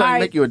 doesn't necessarily All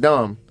right. make you a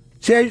dom.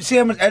 See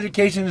how much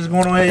education is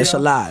going on here? It's a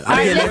lot.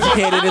 I'm getting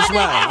educated as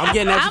well. I'm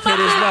getting educated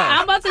as well.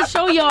 I'm about to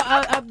show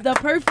y'all the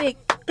perfect.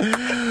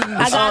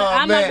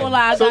 I'm not gonna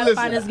lie. I So gotta listen.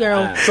 find this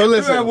girl. So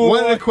listen,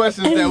 one of the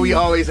questions that we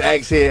always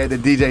ask here at the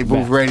DJ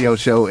Booth Radio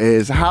Show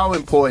is how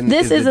important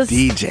This is is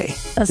the a- DJ?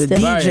 A The stem.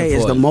 DJ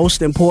is the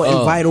most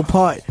important, vital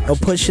part of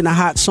pushing a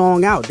hot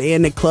song out. They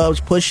in the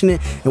clubs pushing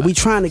it, and we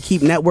trying to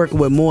keep networking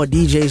with more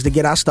DJs to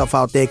get our stuff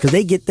out there because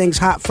they get things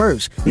hot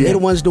first. Yeah. They're the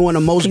ones doing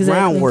the most Exactly.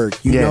 groundwork.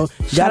 You Yeah. know,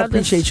 you Shout gotta out to-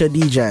 appreciate your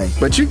DJ.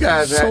 But you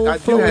guys, I do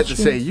Soulful have to with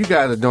say, you. you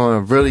guys are doing a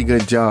really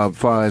good job as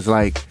far as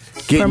like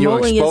getting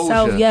Promoting your exposure.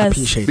 yourself, yes.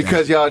 Appreciate that.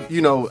 Because y'all,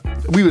 you know,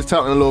 we was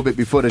talking a little bit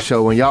before the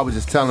show when y'all was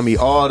just telling me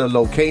all the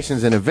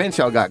locations and events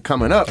y'all got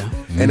coming up,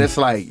 and it's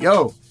like,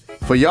 yo,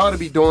 for y'all to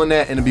be doing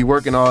that and to be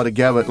working all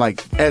together,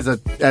 like as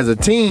a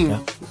team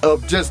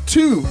of just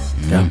two,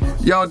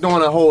 y'all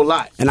doing a whole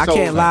lot. And I So,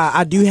 can't lie,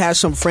 I do have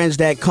some friends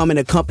that come and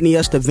accompany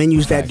us to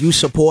venues that do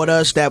support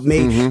us, that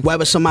may,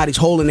 whether somebody's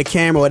holding the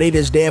camera or they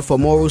just there for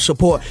moral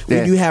support.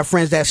 Yeah. We do have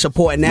friends that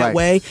support in that Right.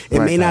 way. It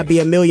Right. may not be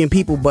a million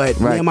people, but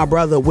me Right. and my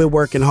brother, we're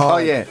working hard. Oh,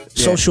 yeah.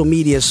 Social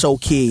media is so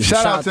key.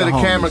 Shout out to the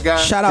homies. camera guy.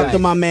 Shout out to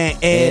my man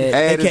Ed,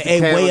 Ed is the aka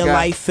camera Way of guy.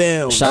 Life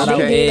Film. Shout Okay. out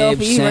Big deal Ib,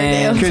 for you right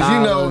Sam, now. Because you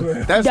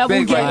know, that's Double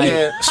big right game.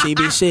 there.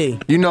 CBC.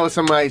 You know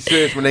somebody's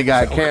serious when they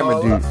got a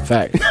camera dude.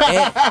 Fact.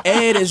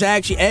 Ed is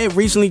actually, Ed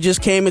recently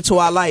just came into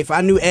our life.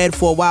 I knew Ed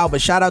for a while,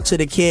 but shout out to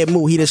the kid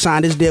Moo. He just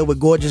signed his deal with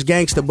Gorgeous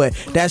Gangster, but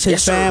that's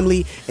his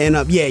family. And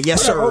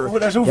yes sir.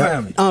 That's who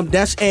family?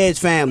 That's Ed's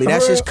family.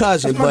 That's his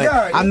cousin. That's my But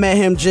guy, yeah. I met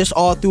him just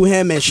all through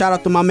him. And shout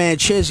out to my man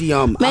Chizzy.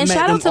 I Man, met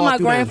shout them out to all my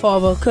through them.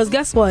 grandfather, because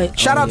guess what?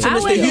 Shout out to I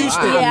Mr. would-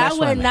 Houston. Yeah, I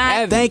would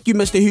not Thank you,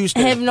 Mr.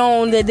 Houston. have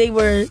known that they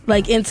were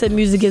like into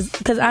music,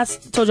 because I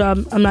told y'all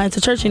I'm not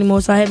into church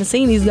anymore, so I haven't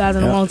seen these guys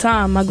in a long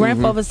time. My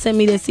grandfather sent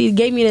me that CD,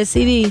 gave me that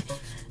CD.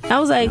 I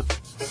was like,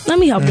 let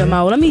me help them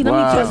out. Let me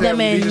Wow. push them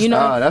in, you know.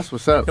 Ah, that's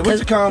what's up. And what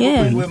you call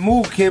Yeah. with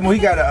Move Kid? He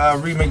got a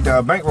remake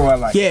the Bankroll I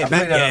like. Yeah, I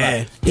played that a man.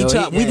 lot. He Yo,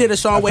 took- he- we did a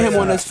song I with him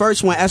played on that. his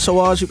first one,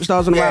 SOR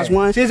Superstars on the last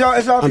one. See, it's all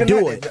I'm connected.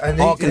 doing it.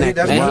 And All connected.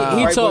 that's And why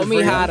he White taught Boy me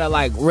Free. how to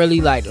like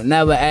really like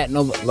never at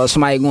no like,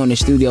 somebody go in the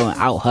studio and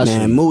out hustle.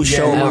 Man, Moo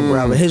showed my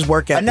brother his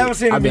work I ethic. never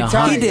seen him I've be been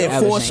tired. He did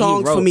Ever 4 since he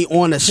songs for wrote. me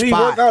on the So he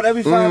work spot. out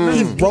every 5 minutes.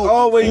 He wrote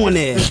always on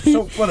it.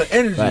 so full of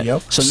energy, Right. yo.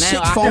 So now 6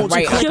 I can phones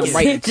write, I can clicking.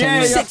 write in 10 Yeah,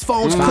 minutes. 6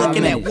 phones 5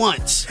 clicking at minutes.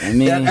 once. I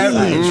mean,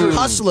 Absolutely.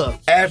 Hustler,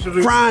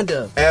 Absolutely.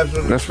 grinder.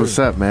 Absolutely. That's what's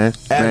up, man.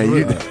 Man,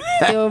 you,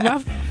 Yo,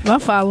 my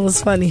father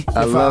was funny.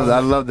 I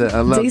love the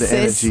They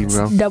energy, said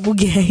bro. double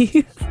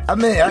gay. I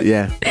mean,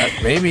 Yeah.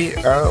 maybe. Do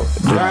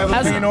I have an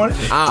opinion on it?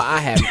 I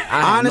have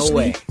Honestly, no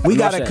way. we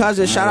got No a shit.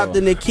 cousin. Shout out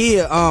to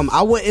Nakia.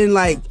 I wouldn't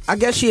like. I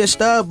guess she a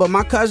stud, but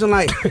my cousin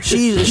like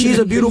she's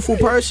a beautiful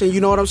person.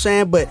 You know what I'm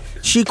saying? But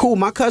she cool.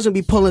 My cousin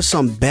be pulling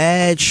some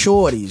bad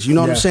shorties. You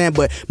know what I'm Yeah. saying?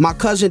 But my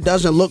cousin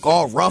doesn't look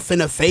all rough in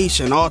the face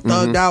and all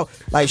thugged out.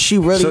 Like she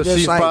really So just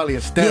she's like probably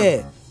a stem.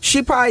 Yeah.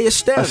 She probably a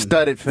stem. A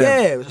studded femme.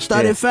 Yeah,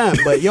 studded Yeah. femme.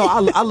 But yo, I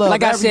love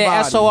Like I said,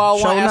 everybody.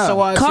 SOR1, Showing up.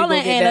 SOR2. Call in,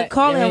 Anna.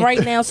 Call in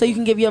right now so you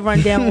can give your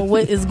rundown on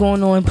what is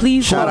going on.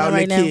 Please Shout call out in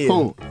right Nakia. now.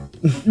 Cool.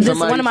 This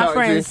Somebody one of my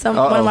talking to you? friends. One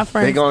of my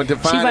friends. They gonna She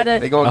define about it. to-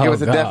 They gonna give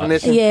us a God.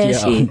 definition. Yeah,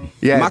 she.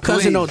 Yeah, My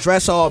cousin please. don't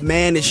dress all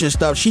mannish and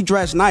stuff. She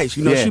dress nice.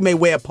 You know, Yeah. she may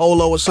wear a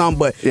polo or something,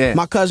 but Yeah.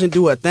 my cousin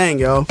do her thing,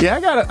 yo. Yeah,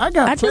 I got.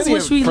 I just plenty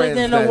wish of we lived friends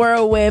in a that-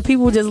 world where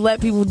people just let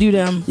people do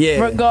them,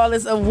 Yeah.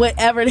 regardless of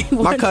whatever they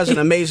want. My cousin,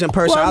 amazing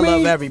person. Well, I love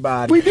mean,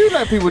 everybody. We do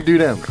let people do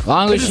them. As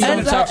long as you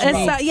don't touch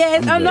me.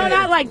 No,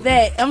 not like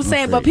that. I'm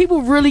saying, but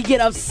people really get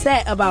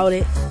upset about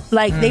it.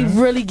 Like they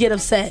really get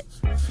upset.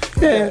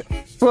 Yeah.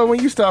 Well,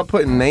 when you start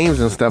putting names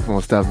and stuff on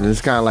stuff,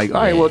 it's kind of like,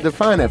 all right, well,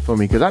 define that for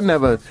me, because I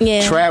never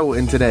Yeah. traveled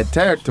into that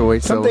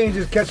territory. Some So, things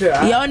just catch your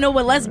eye. Y'all know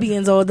what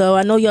lesbians are, though.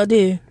 I know y'all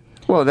do.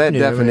 well, that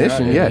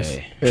definition, yeah, yes.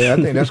 Yeah,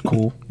 I think that's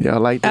cool. Y'all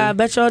like I that?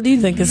 bet y'all do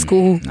think it's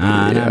cool.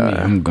 Nah,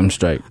 not me. I'm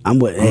straight. I'm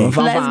with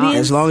Lesbians?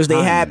 as long as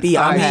they happy,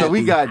 all I'm right, happy. so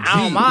we got G.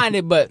 I don't mind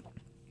it, but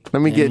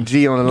Let me get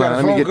G on the got a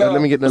line. phone call.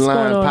 Let me get the What's line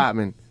going on?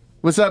 popping.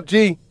 What's up,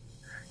 G?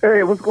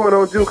 Hey, what's going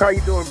on, Duke? How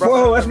you doing, bro?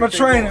 Whoa, that's my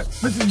trainer.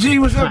 Mr. G,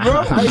 what's up,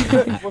 bro? How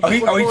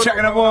you he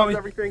checking up on me? How's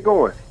everything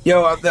going?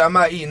 Yo, I'm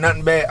not eating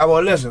nothing bad.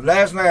 Well, listen,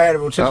 last night I had a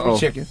rotisserie Uh-oh.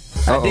 chicken.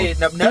 I did.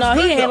 That's No,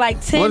 he good, had though.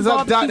 like 10 What's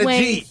up, barbecue Dr.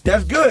 wings. G?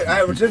 That's good.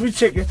 I was just be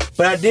chicken,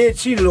 but I did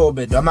cheat a little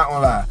bit. Though. I'm not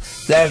gonna lie.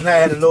 Last night I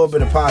had a little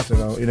bit of pasta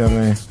though. You know what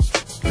I mean?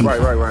 Right.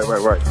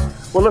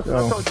 Well, listen,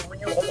 I told you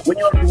when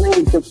you're on the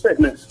road for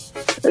fitness,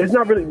 it's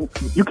not really.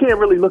 You can't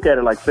really look at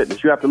it like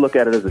fitness. You have to look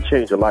at it as a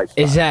change of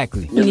lifestyle.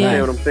 Exactly. You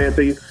understand what I'm saying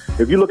to you?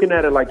 If you're looking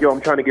at it like, yo,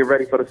 I'm trying to get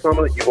ready for the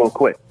summer, you won't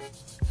quit.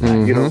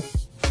 You know.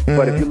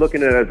 But if you're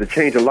looking at it as a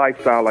change of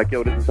lifestyle, like,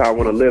 yo, this is how I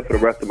want to live for the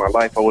rest of my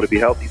life. I want to be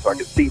healthy so I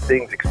can see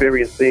things,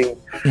 experience things,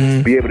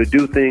 be able to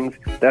do things.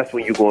 That's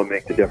when you're going to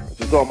make the difference.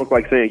 It's almost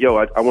like saying, yo,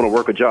 I want to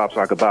work a job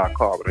so I can buy a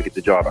car. When I get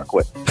the job, I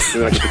quit.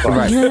 Then I get the car.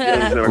 Right.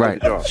 Then I get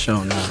Right. the job.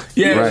 Sure not.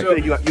 Yeah. Right. So,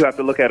 You have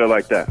to look at it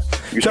like that.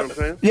 You know what I'm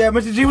saying? yeah,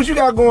 Mr. G, what you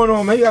got going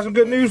on, man? You got some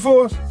good news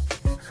for us?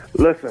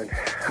 Listen,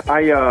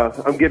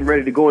 I'm getting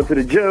ready to go into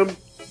the gym.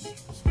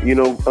 You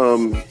know,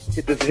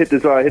 hit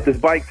this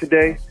bike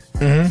today.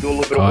 Do a little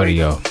bit of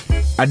Cardio. weight.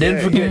 I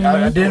didn't forget.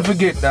 I didn't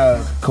forget,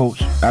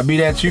 Coach. I be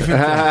that chief.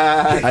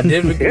 I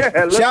didn't forget.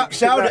 Yeah, listen,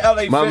 shout out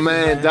to LA My Fitness,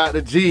 man,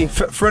 Dr. G.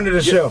 friend of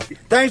the show.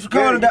 Thanks for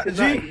calling, Dr.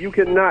 G. You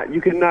cannot,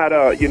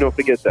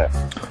 forget that.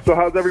 So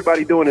how's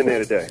everybody doing in there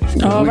today?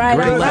 All right,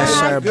 great. all Bless,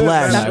 sir. right.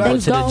 Bless. I go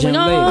to the gym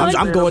Going later. on.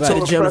 I'm going to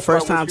the gym the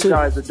first time, What too. you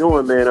guys are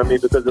doing, man. I mean,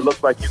 because it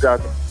looks like you guys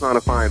are trying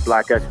to find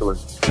black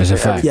excellence. That's a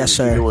fact. Yes,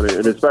 sir. Doing it.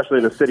 And especially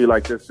in a city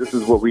like this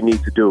is what we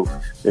need to do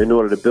in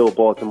order to build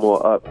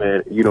Baltimore up,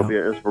 man. You know, be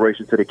an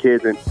inspiration to the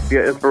kids and be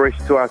an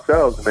inspiration to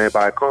ourselves, man,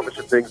 by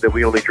accomplishing things that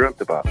we only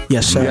dreamt about.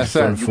 Yes, sir. Yes,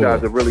 sir. You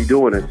guys are really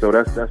doing it, so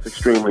that's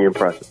extremely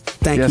impressive.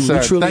 Thank Yes, you. sir.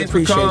 We truly Thanks for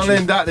appreciate calling you.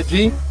 in, Dr.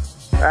 G.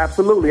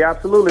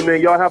 Absolutely,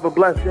 man. Y'all have a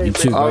blessed day. You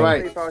too, man. All bro.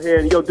 right. Safe out here.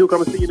 And yo, Duke, I'm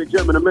gonna see you in the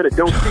gym in a minute.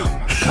 Don't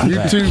cheat.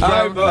 You too,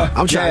 bro.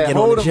 I'm trying to get on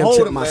hold the him, gym hold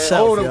tip him, man.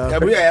 myself, Hold him. yo. Yeah,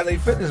 we at LA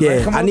Fitness, Yeah,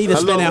 man. Come on. I need to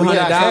spend that We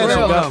got Anna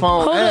 $100 on the and go.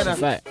 phone. Hold Anna. up.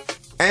 Fact.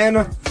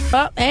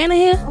 Anna. Anna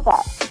here.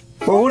 Well,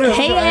 who this?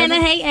 Hey,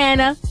 Anna. Hey,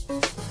 Anna.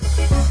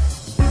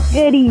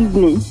 Good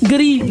evening.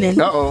 Good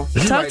evening. Uh-oh.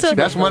 Talk to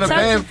That's one of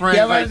Van's friends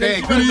Yeah, right there.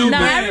 Good No, evening.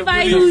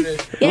 everybody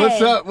who's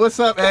yeah. What's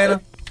up,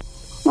 Anna?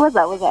 What's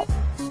up?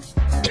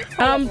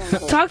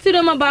 Talk to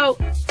them about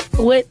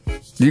what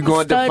You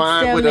going to Stud,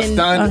 define what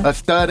stem, and, a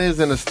stud is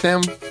and a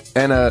stem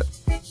and a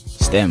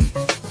STEM.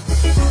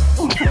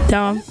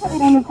 Dom. Put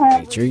it in the terms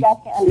where Tree. you guys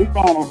can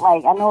understand it.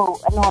 Like I know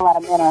a lot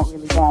of men aren't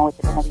really down with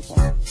it and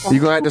everything. So, you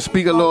gonna have to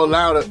speak a little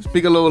louder.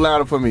 Speak a little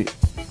louder for me.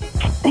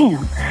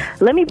 damn.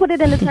 Let me put it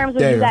in the terms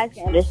where There you you guys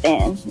can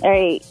understand. All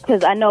right,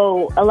 because I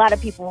know a lot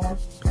of people,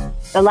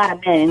 a lot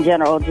of men in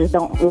general, just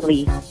don't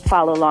really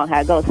follow along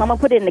how it goes. So I'm gonna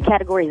put it in the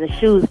categories of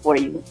shoes for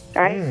you.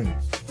 All right.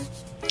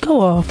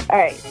 Go off. All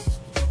right.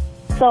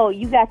 So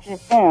you got your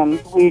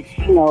stems, which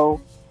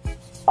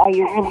are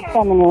your really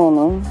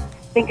feminine.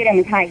 Think of them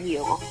as high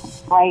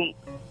heels, right?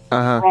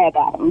 Red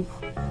bottoms.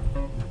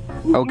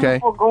 Okay.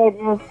 Beautiful,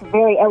 gorgeous,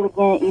 very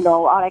elegant,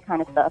 all that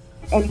kind of stuff.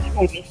 And you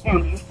have your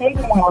stems. Your stems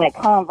are more like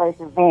Converse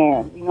or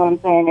Vans. You know what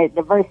I'm saying?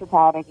 They're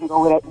versatile. They can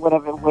go with it,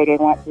 whatever way they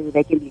want to.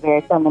 They can be very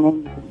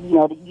feminine.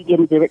 You can get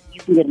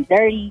them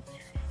dirty,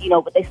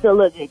 but they still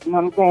look good. You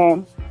know what I'm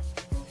saying?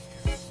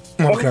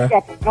 And then you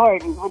got the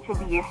Jordans, which would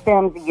be your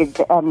stems and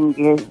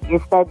your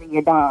studs and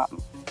your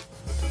doms.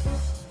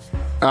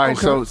 All right.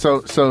 So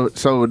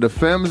the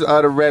femmes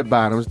are the red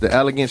bottoms, the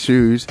elegant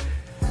shoes.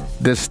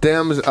 The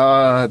stems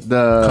are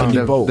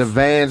the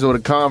Vans or the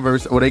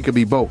Converse, or they could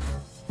be both.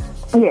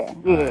 Yeah.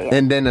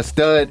 And then the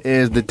stud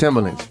is the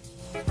Timberlands.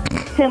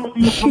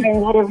 Timberlands,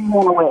 whatever you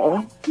want to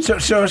wear. So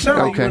it sounds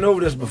like you went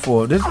over this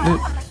before.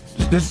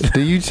 This.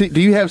 Do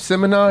you have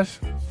seminars?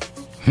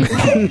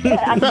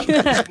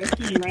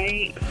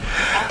 Right?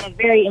 I'm a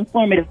very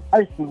informative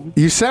person.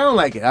 You sound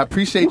like it. I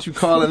appreciate you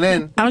calling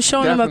in. I'm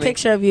showing them a Definitely.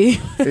 picture of you.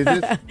 Is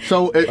this,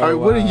 so,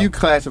 what are you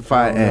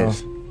classified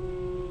as?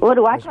 What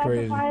do I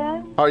classify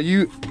as? Are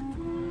you?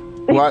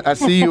 Well, I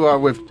see you are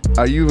with.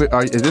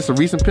 Is this a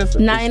recent picture?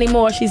 Not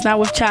anymore. She's not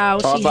with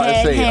child. I was She about to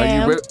had say,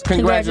 ham. are you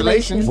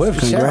congratulations. With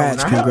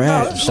Congrats, child.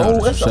 congrats.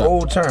 That's an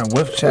old term.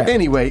 With child.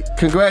 Anyway,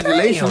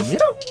 congratulations. Damn,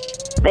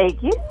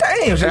 Thank you.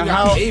 Damn, so you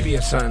got a baby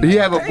or something. Do you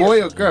have a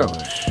boy or girl?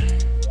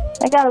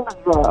 I got a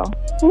little girl.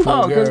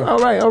 Oh, good. All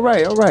right.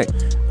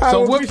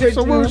 So what? appreciate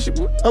So you. what? Was she,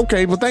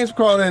 okay, well, thanks for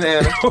calling in,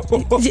 Anna.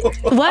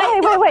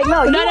 What? Wait.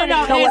 No. No.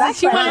 Anna,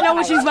 she want to know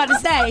what she's about to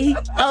say.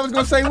 I was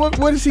gonna say,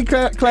 what is she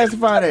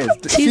classified as?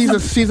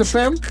 She's a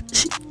femme,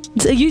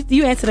 So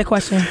you answer the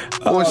question.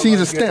 or she's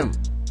a STEM?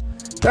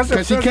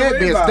 Because she can't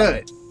be a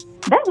stud.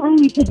 That's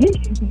really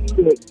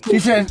presumptuous. She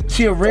said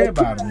she a red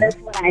bottom. That's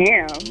what I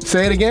am.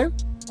 Say it again.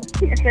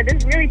 I said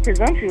it's really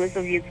presumptuous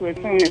of you to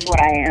assume that's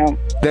what I am.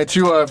 That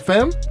you are a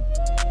femme?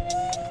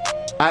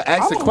 I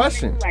asked a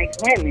question. Like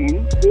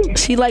women.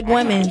 She like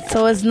women,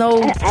 so it's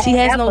no. She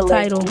has no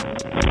title.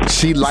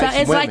 She So likes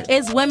it's women. like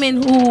it's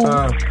women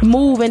who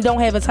move and don't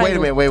have a title. Wait a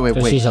minute. Wait.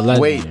 So she's a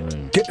lesbian.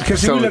 Wait. Because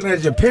she So- was looking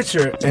at your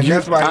picture, and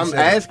that's why I'm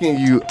asking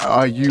you.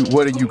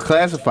 What are you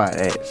classified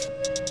as?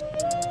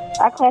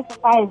 I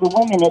classify as a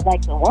woman as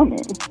like a woman.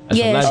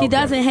 Yeah, she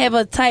doesn't have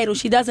a title.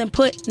 She doesn't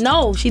put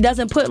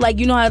like,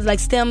 you know how like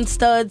STEM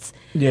studs.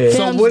 Yeah.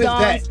 So what is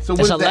that? So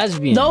It's a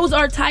lesbian. Those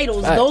are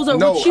titles. Those are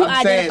what you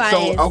identify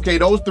as. Okay,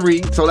 those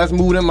three. So let's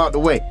move them out the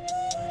way. So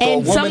And a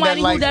woman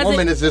somebody that likes who doesn't.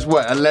 woman is just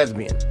what? A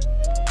lesbian.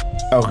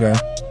 Okay.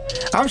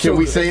 I'm sure Can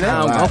we say that?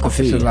 I'm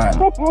confused. It's a lie.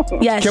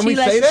 Yeah, Can she we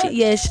likes, say that?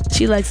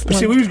 She likes.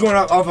 See, we was going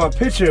off a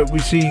picture. We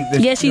see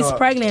that. Yeah, she's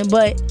pregnant,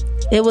 but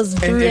it was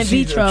through in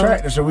she's vitro.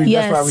 attractive, so that's why we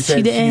Yes, said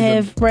she didn't she's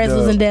have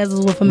razzles and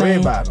dazzles with a Red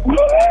man. bottom.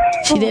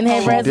 She didn't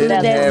have razzles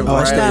and dazzles. Oh,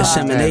 it's the Right.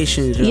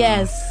 insemination. John.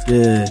 Yes.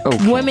 Yeah.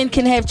 Okay. Women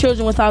can have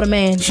children without a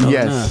man.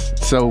 Yes.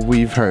 So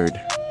we've heard.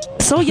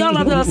 So y'all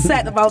are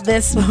upset about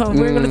this.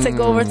 We're gonna take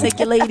over, take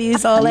your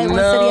ladies, all that one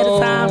city at a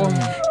time.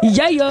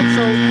 Yeah.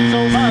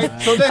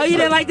 So that, oh, you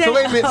didn't like that? So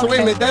wait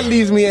a minute. That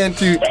leads me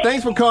into.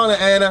 Thanks for calling,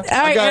 Anna. All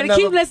right, Anna,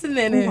 keep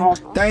listening.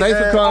 Thanks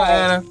for calling,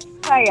 Anna.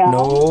 Hi, y'all.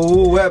 No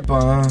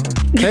weapon.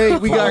 Hey,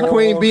 we got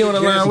Queen B on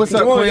the line. What's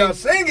up, Come on, Queen? y'all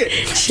sing it.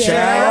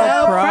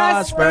 Shall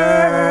prosper.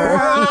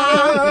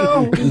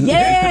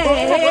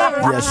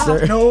 Yeah. Yes,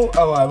 sir. No.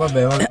 Oh, my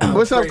bad.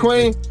 What's up,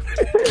 Queen?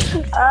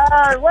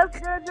 What's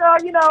good, y'all?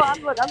 You know, I'm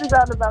just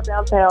out and about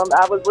downtown.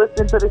 I was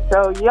listening to the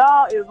show.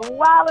 Y'all is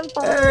wilding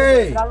for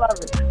Hey. I love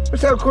it.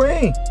 What's up,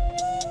 Queen?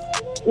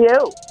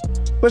 You.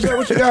 What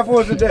you got for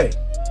us today?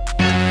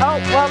 Oh,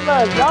 well,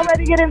 look, y'all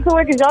ready to get into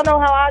it? Because y'all know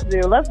how I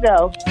do. Let's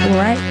go. All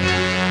right.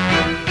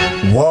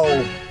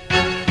 Whoa.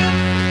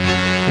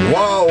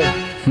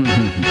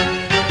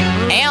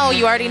 And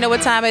you already know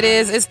what time it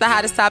is. It's the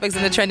hottest topics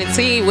in the trending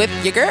tea with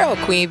your girl,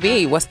 Queen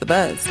B. What's the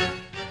buzz?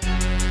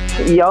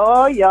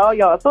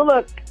 Y'all. So,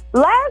 look,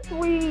 last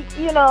week,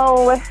 you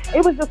know,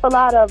 it was just a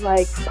lot of,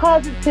 like,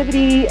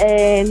 positivity.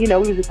 And, you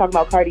know, we were just talking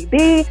about Cardi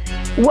B.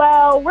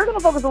 Well, we're going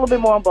to focus a little bit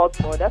more on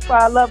Baltimore. That's why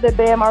I love that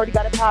Bam already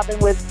got it popping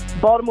with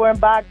Baltimore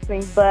and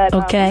boxing. But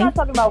okay. we're not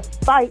talking about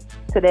fights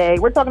today.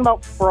 We're talking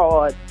about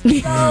fraud. So,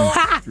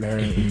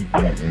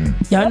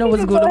 Y'all know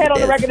what's going on. Go ahead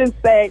on the record and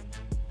say,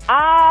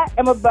 I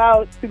am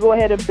about to go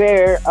ahead and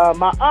bear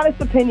my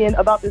honest opinion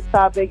about this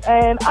topic,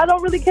 and I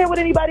don't really care what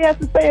anybody has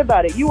to say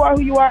about it. You are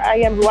who you are. I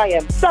am who I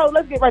am. So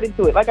let's get right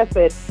into it. Like I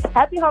said,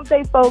 happy hump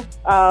day, folks.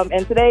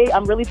 And today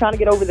I'm really trying to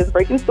get over this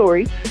breaking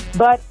story.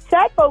 But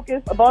Chad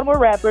Focus, a Baltimore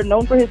rapper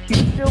known for his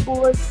huge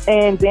billboards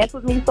and Dance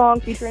With Me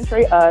song featuring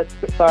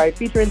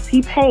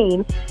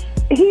T-Pain,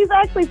 he's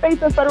actually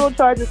facing federal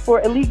charges for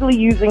illegally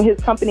using his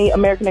company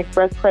American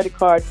Express credit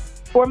card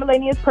for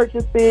miscellaneous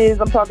purchases.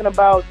 I'm talking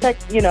about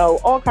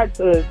all kinds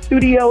of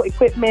studio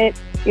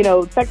equipment,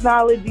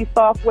 technology,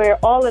 software,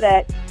 all of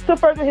that to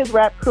further his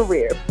rap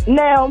career.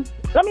 Now,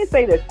 let me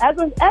say this. As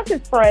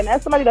his friend,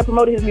 as somebody that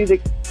promoted his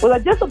music, was I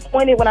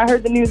disappointed when I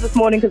heard the news this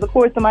morning? Because, of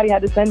course, somebody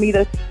had to send me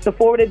the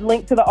forwarded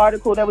link to the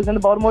article that was in the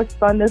Baltimore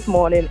Sun this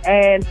morning.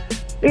 And,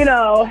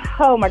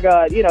 oh, my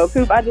God,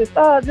 Coop, I just,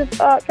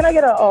 can I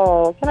get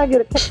a,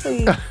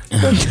 please?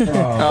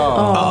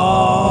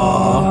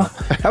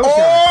 Oh,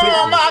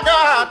 my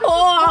God.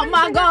 Oh,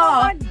 my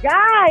God. My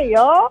guy,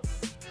 y'all.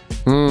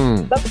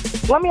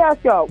 Let me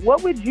ask y'all,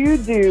 what would you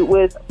do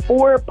with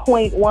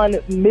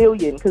 4.1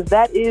 million? Because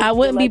that is, I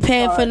wouldn't be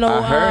paying for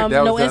no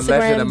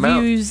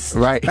Instagram views,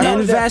 right?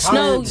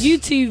 No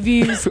YouTube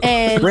views,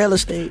 and real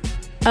estate.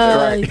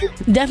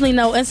 Definitely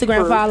no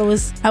Instagram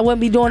followers. I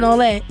wouldn't be doing all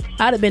that.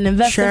 I'd have been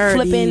investing,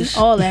 flipping,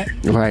 all that.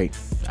 Right.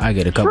 I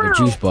get a couple of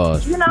juice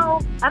bars. And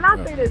I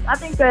say this, I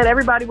think that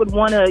everybody would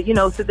want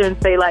to, sit there and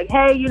say like,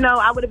 hey,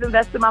 I would have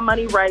invested my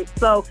money right.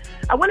 So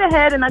I went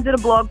ahead and I did a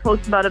blog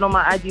post about it on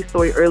my IG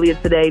story earlier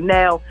today.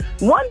 Now,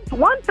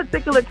 one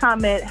particular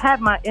comment had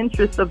my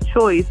interest of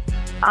choice.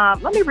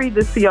 Let me read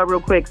this to y'all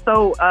real quick.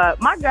 So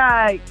my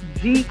guy,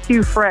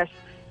 GQ Fresh,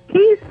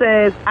 he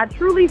says, I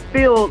truly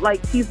feel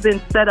like he's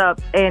been set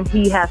up and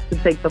he has to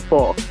take the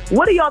fall.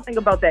 What do y'all think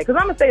about that? Because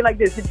I'm going to say it like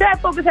this. Did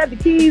Chad Focus have the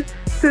keys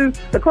to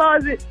the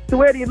closet to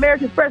where the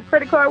American Express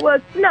credit card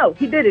was? No,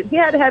 he didn't. He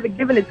had to have it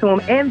given it to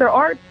him. And there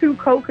are 2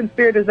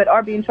 co-conspirators that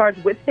are being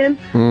charged with him.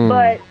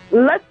 But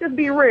let's just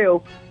be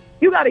real.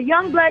 You got a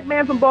young black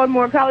man from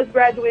Baltimore, a college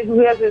graduate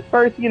who has his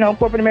first,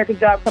 corporate American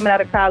job coming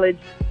out of college.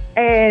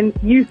 And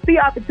you see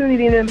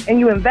opportunity in him and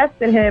you invest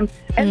in him.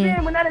 And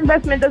then when that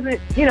investment doesn't,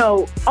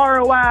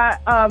 ROI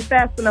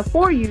fast enough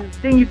for you,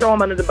 then you throw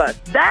him under the bus.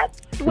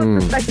 That's what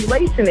the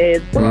speculation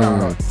is.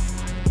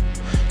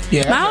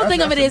 Yeah, my whole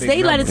thing of it is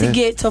they let it to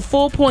get to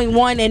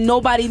 4.1 and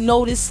nobody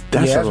noticed.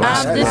 It's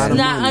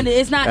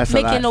not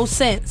making no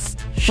sense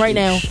right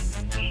now.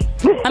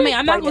 I mean,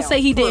 I'm not going to say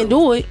he didn't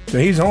do it. So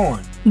he's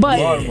on. But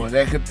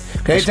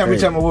every time you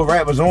tell me what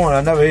rap was on,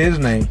 I never hear his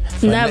name.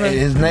 Never.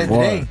 His name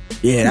today.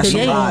 Yeah, that's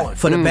a lot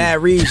for the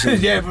bad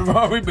reason. Yeah,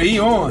 but he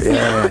on.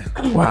 Yeah.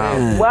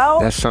 Wow. Well,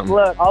 that's something.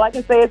 Look, all I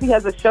can say is he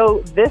has a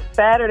show this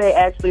Saturday,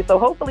 actually. So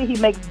hopefully he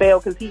makes bail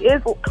because he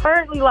is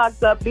currently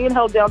locked up, being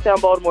held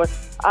downtown Baltimore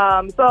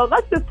So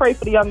let's just pray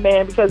for the young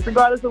man, because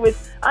regardless of which,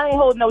 I ain't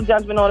holding no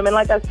judgment on him. And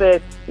like I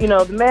said, you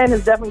know, the man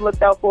has definitely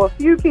looked out for a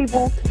few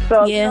people.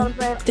 So yeah, you know what I'm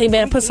saying? they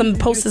better put some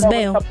posters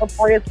bail. A couple of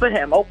prayers for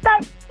him, okay?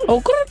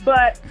 Okay.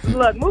 But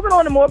look, moving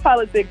on to more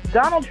politics.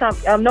 Donald Trump.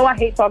 I know I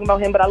hate talking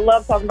about him, but I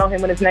love talking about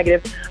him when it's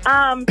negative.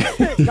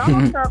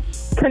 Donald Trump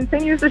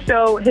continues to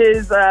show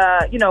his,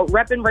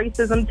 repping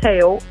racism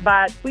tail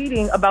by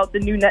tweeting about the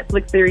new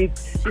Netflix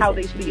series How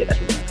They See It,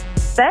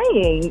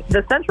 saying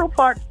the Central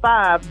Park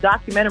 5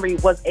 documentary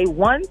was a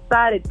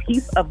one-sided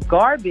piece of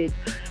garbage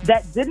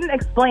that didn't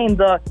explain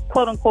the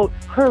quote-unquote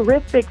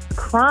horrific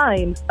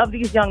crimes of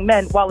these young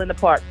men while in the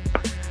park.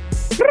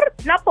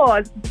 Now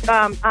pause,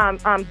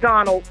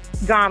 Donald,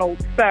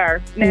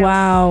 sir. Now,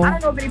 wow. I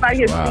don't know if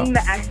anybody has seen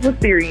the actual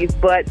series,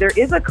 but there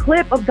is a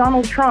clip of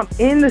Donald Trump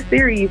in the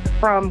series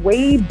from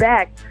way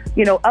back,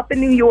 you know, up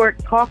in New York,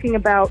 talking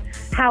about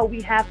how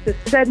we have to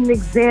set an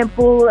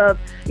example of,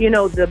 you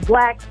know, the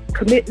blacks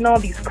committing all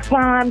these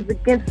crimes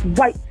against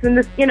whites and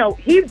this, you know,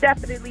 he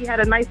definitely had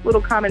a nice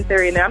little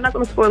commentary in there. I'm not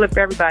going to spoil it for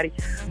everybody,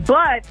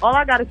 but all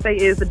I got to say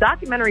is the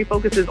documentary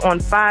focuses on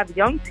 5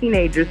 young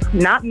teenagers,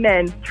 not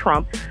men,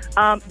 Trump,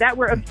 that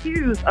were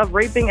accused of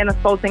raping and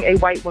assaulting a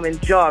white woman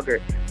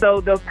jogger.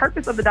 So the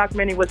purpose of the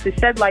documentary was to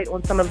shed light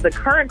on some of the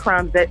current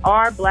crimes that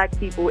our black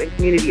people and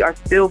community are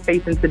still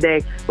facing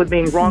today with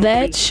being wrongfully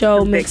That show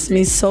convicted. makes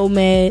me so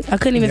mad. I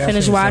couldn't even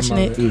finish watching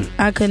it.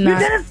 I could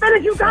not. You didn't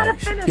finish. You gotta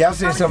finish. Yeah, I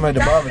seen something at the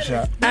barbershop.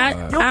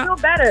 You'll feel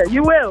better.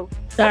 You will.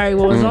 All right,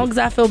 well, as long as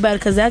I feel better,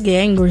 because I get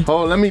angry.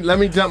 Oh, let me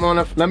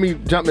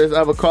jump this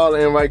other caller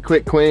in right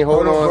quick, Queen.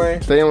 Hold on.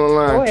 Queen. Stay on the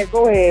line.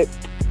 Go ahead.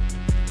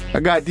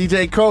 I got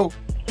DJ Cole.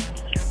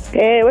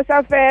 Hey, what's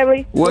up,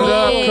 family? What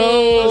up,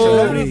 Cole?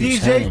 Celebrity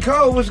DJ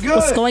Cole, what's good?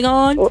 What's going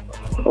on?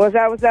 What's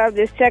up?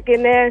 Just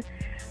checking there.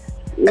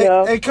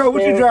 Hey, Cole,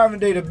 what you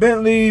driving today? The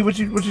Bentley? What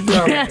you driving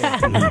today?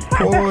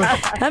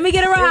 Porsche? Let me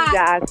get a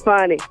ride. This guy's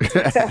funny.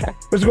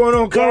 What's going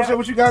on, Cole? So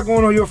what you got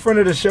going on? You're a friend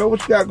of the show.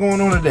 What you got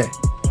going on today?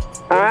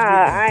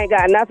 I ain't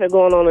got nothing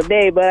going on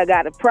today, but I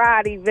got a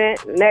Pride event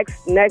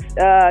next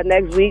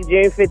week,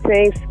 June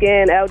 15th.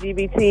 Skin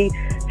LGBT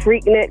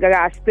Freaknik. I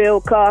got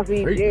Spilled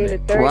Coffee, June the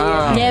 30th.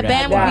 Wow. Yeah,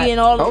 Bam will be in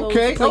all of those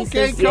places.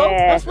 Okay, Cole.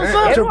 Yeah. That's what's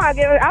up.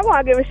 I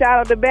want to give a shout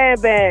out to Bam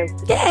Bam.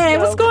 Yeah,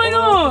 what's going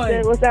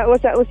on? What's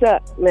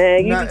up,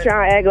 man? You be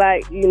trying to act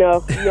like, you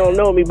know, you don't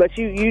know me, but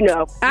you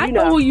know. I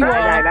know who you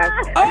are.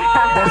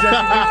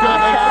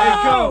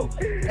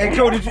 Hey,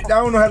 Cole, I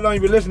don't know how long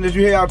you been listening. Did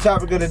you hear our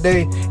topic of the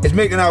day? It's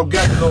making our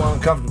guts a little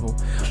uncomfortable.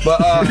 But,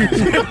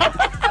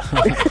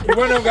 you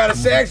one of them got a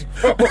sex.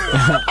 It's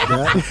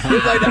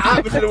like the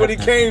opposite of what he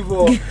came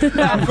for.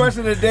 Our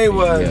question of the day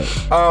was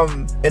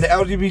in the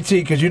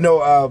LGBT, because you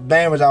know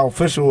Bam is our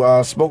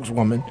official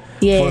spokeswoman.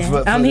 Yeah,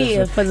 for I'm this.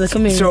 here for the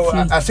community. So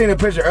I seen a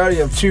picture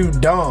earlier of 2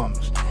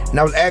 doms, and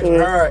I was asking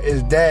her,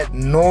 is that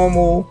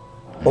normal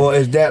or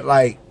is that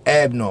like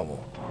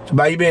abnormal? So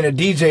by you being a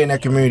DJ in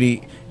that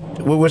community,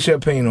 what's your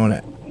opinion on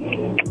that?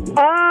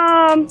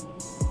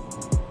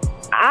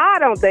 I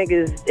don't think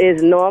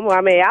it's normal.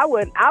 I mean, I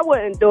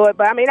wouldn't do it,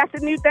 but I mean that's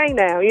a new thing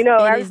now. You know,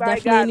 everybody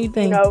got a new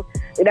thing. You know,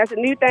 that's a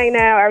new thing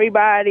now.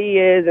 Everybody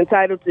is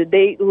entitled to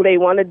date who they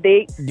want to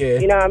date. Yeah.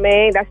 You know what I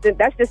mean? That's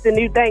just a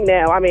new thing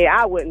now. I mean,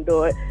 I wouldn't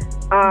do it.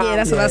 Yeah,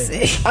 that's what I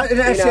say.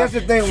 That's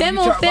the thing. Femme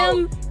on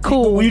femme,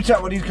 cool. When you talk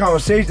about these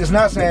conversations, it's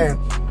not saying,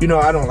 you know,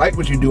 I don't like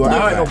what you do.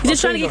 You're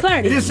just trying to get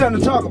clarity. It's just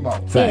something to talk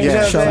about.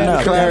 Yeah.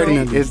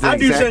 Clarity is the I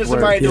do exact send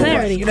somebody word. to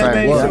Clarity. you know what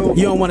I mean? So,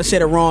 You don't want to say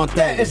the wrong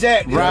thing.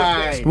 exactly.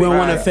 Right. We don't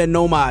want to offend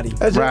nobody.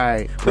 That's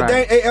Right. But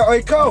then,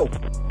 hey, Cole.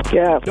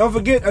 Yeah. Don't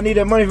forget, I need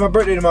that money for my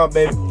birthday tomorrow,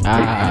 baby. Baby,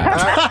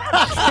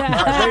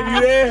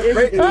 you there?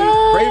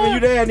 Raven, you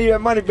there? I need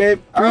that money,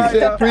 baby.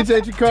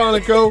 Appreciate you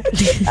calling, Cole.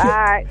 All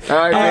right.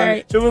 All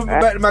right. So we'll be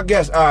back to my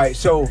guest. All right.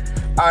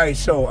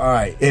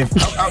 If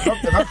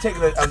I'm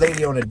taking a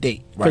lady on a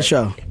date, right? For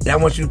sure. And I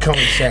want you to come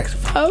with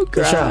saxophone. Oh,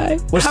 God.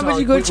 How much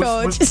you gonna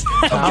charge? That's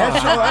good.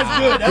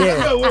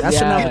 That's good.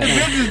 That's enough. Get the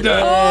business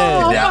done.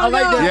 Oh, I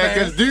like that. Yeah,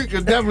 because Duke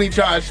could definitely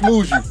try to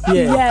smooth you.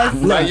 Yeah. Yes.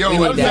 Like, yo,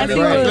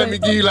 let me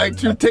give you like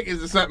 2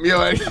 tickets or something. Yo,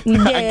 I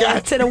Yeah,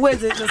 got to the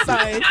Wizards or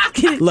something.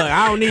 Look,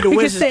 I don't need the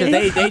Wizards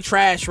because they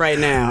trash right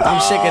now. I'm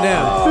sick of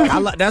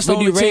them. That's the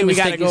only team we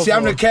got to go See, for.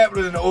 I'm the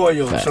captain of the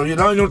Orioles, so you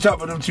don't talk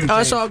about them 2 things.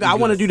 It's all good. I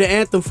want to do the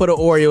anthem for the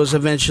Orioles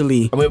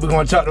eventually. We're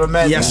going to talk to a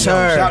man. Yes,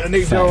 sir. Shout out to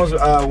Nick Jones.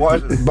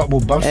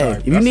 Hey,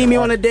 if you need me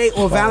on a date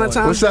or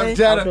Valentine's What's Day, up,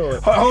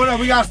 Jetta? Hold on,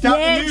 we got to stop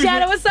the Yeah, music.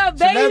 Jetta, what's up,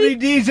 baby?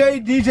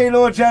 Celebrity DJ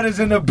Lord Jetta's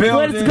in the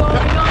building. What's going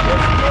on?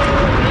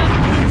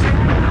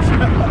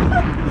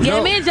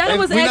 Yeah, me and Jetta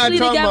was actually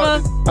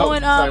together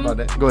on sorry about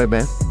that. Go ahead,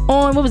 man.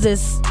 On what was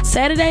this?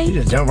 Saturday? You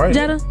just jump right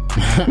Jetta?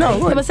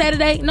 No, It was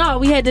Saturday.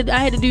 No, I had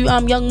to do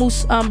Young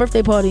Moose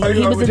birthday party. Oh,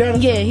 you He was with Jetta?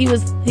 yeah, he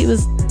was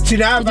See,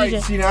 now I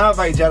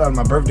invite Jetta to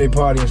my birthday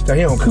party and stuff.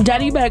 He don't come.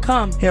 Jetta, you better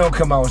come. He don't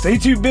come out. So he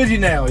too busy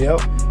now, yo.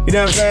 You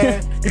know what I'm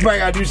saying? He probably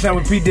got to do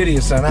something with P. Diddy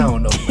or something. I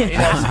don't know. You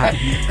know what I'm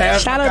saying?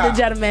 Shout out to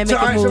Jetta, man. So,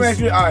 Making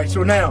moves. all right,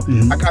 so now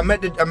I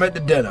met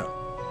the dinner.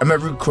 I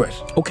met Ruth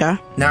Chris. okay.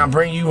 Now I'm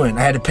bringing you in.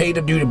 I had to pay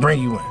the dude to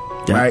bring you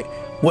in, right?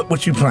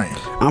 What you playing?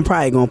 I'm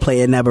probably gonna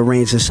play It Never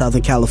Rains in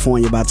Southern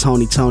California by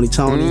Tony.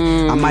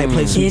 I might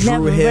play some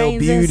Drew Hill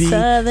Beauty.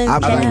 I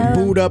like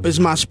Boot Up is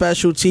my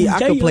specialty. I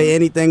can play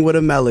anything with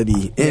a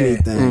melody.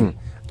 Anything.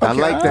 I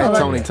like that,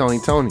 Tony.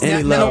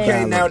 Any love.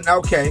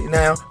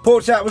 Now,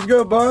 Pork Chop was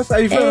good, boss. How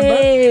you feeling, bud?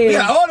 We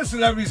got all the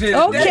celebrities here.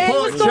 Okay,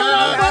 what's going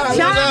on, Pork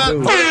Chop?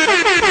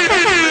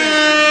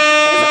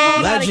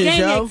 Legends,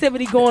 yo.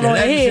 Activity going on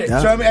here.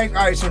 So, all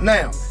right, so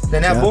now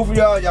both of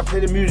y'all play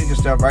the music and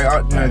stuff, right?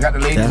 Got the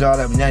ladies, all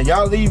that. Now,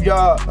 y'all leave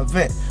y'all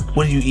event.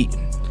 What are you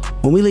eating?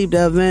 When we leave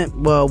the event,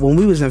 well, when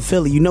we was in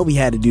Philly, we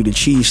had to do the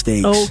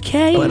cheesesteaks.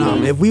 Okay. But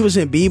if we was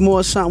in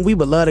B-more or something, we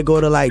would love to go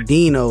to like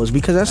Dino's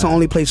because that's the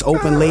only place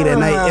open late at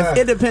night. If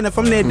it depends, if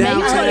I'm there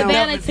downtown,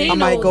 I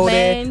might go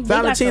there.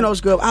 Valentino's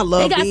good. I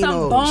love Dino's. They got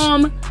some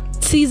bomb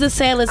Caesar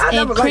salads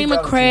and cream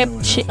of crab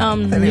soup.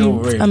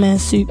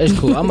 It's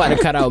cool. I'm about to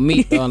cut out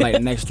meat on like the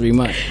next 3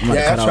 months. I'm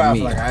about to cut out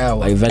meat.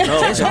 Like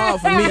vegetables. It's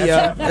hard for me,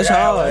 yo. It's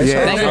hard.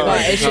 Think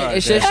about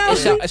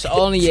it. It's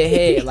all in your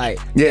head. Like,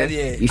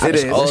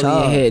 it's all in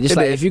your head. Just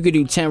like if you could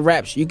do 10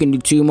 reps, you can do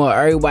 2 more.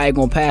 Everybody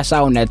gonna pass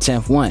out on that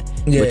 10th one.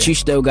 But you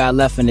still got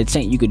left in the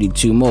tank. You could do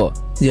 2 more.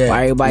 Yeah.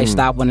 Why everybody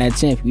stop on that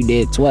 10th? You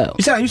did 12.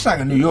 You sound like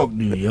a New York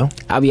dude, yo.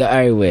 I be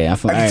everywhere. I'm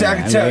from everywhere. I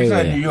can tell you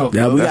sound New York.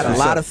 Yeah, we got a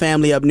lot of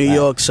family up New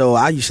York, so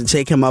I used to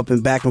take him up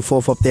and back and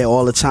forth up there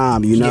all the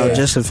time.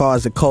 Just as far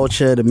as the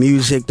culture, the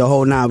music, the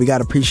whole nine. We got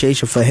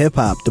appreciation for hip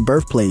hop, the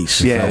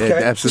birthplace. Yeah,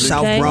 absolutely.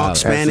 South Bronx,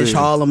 Spanish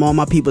Harlem, all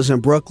my people's in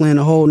Brooklyn,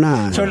 the whole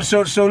nine. So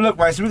look,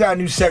 right. So we got a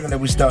new segment that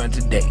we're starting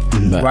today,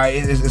 right?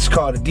 It's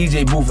called the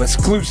DJ Booth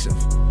exclusive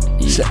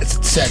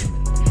segment.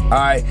 All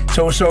right,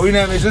 so you know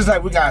what I mean? It's just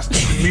like we got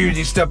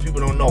music stuff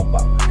people don't know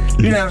about.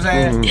 You know what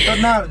I'm saying? So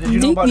now, did you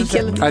know about this?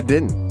 I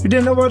didn't. You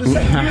didn't know about this? You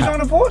was on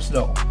the force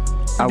though.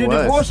 I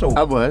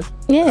was.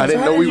 Yeah. I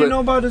didn't know we were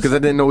because I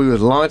didn't know we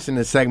was launching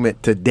the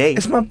segment today.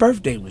 It's my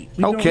birthday week.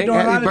 Okay,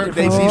 happy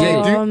birthday,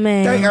 DJ Duke. Oh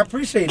man, I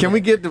appreciate it. Can we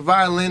get the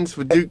violins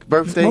for Duke's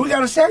birthday? Well, we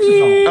got a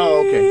saxophone.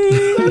 Oh, okay.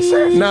 No. This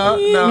is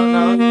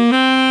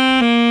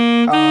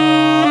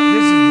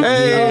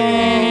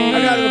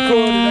I gotta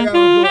record it.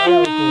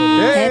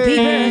 Happy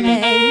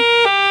birthday.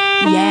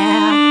 Yeah.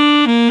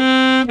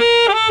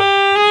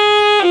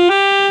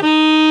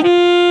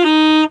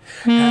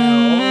 How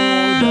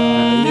old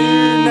are you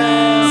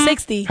now?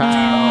 60. How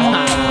old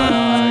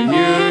are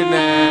you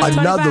now?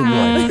 Another one.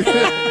 Oh,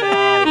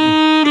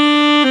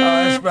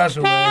 that's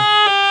special, man.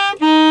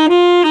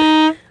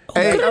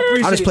 Hey,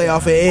 I just play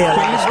off of air.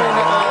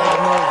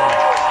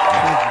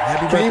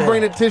 Can you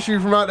bring the tissue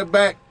from out the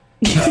back?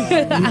 You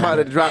might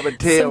have dropped a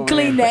tail.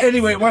 Clean that.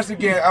 Anyway, once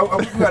again,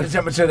 we got to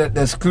jump into the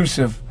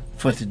exclusive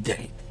for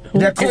today.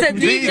 It's a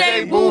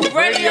DJ Booth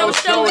radio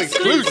show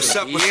exclusive. What's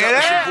up, it's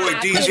your boy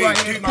DJ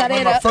Duke. One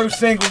of my first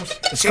singles.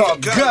 It's called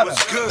Gutter.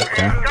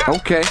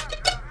 Okay.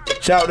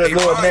 Shout out to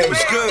Lord Nate.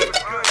 What's good?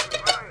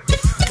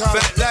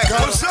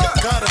 What's up?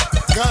 Gutter.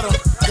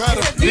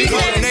 DJ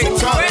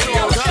Booth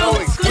radio show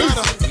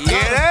exclusive.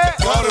 Yeah, that?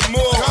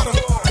 Baltimore.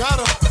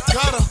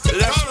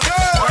 Let's go.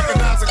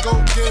 Recognize a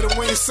go-getter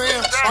when you see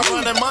him. I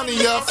run that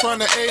money up from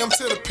the AM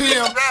to the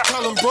PM.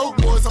 Tell them broke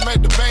boys I'm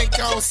at the bank,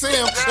 I don't see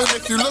him. And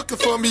if you looking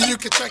for me, you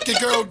can check your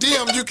girl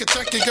DM. Got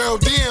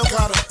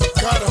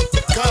him.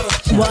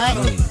 What?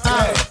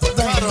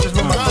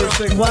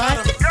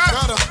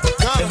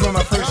 This is one of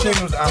my first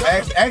singles.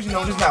 Actually, no,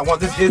 this is not one.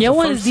 This is Your the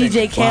one is first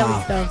DJ single.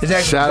 Khaled,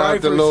 though. Shout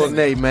out to Lord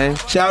Nate, man.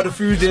 Shout out to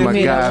Fusion. My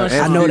guy.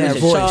 I know that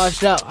voice.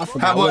 Charged up. I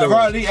forgot what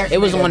it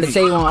was on the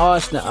table on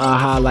Austin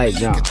highlight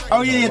jump.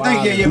 Oh yeah,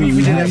 thank you. Yeah, we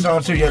did that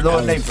song too. Yeah,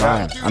 Lord Nate.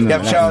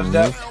 Yep, charged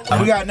up.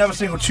 We got another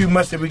single, Too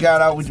Much, that we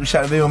got out. We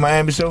shot a video in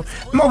Miami, so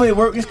I'm over here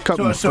working. So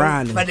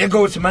but then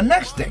go to my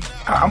next thing.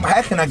 How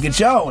can I get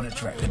y'all on the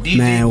track?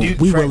 Man,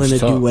 we willing to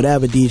do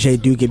whatever, DJ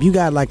Duke. If you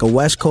got like a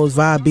West Coast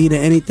vibe beat or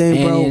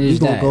anything, bro, we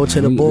gonna go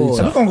to the board.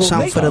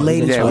 Something for the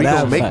ladies, yeah,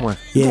 whatever. We gonna make one.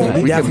 Yeah,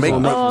 we definitely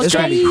gonna make one. It's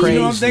gonna be crazy. You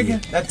know what I'm thinking?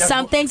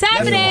 Something's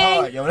happening.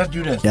 Hard, yo. Let's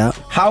do this. Yeah.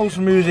 House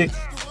music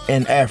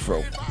and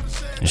Afro.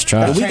 Let's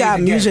try. We got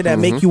music that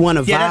make you want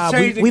to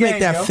vibe. We make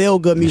that feel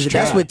good music.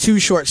 That's what Too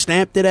Short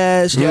stamped it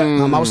as.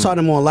 I was talking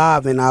to him on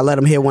live, and I let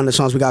him hear one of the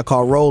songs we got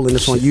called "Rollin'."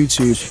 It's on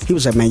YouTube. He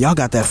was like, "Man, y'all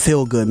got that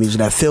feel good music,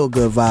 that feel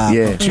good vibe."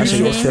 Yeah, I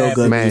said, "It's feel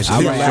good music."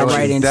 I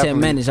write in 10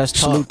 minutes. That's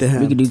salute to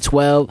him. We can do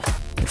 12,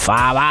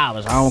 5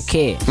 hours. I don't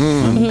care.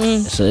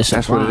 So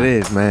that's what it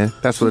is, man.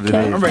 That's what it is.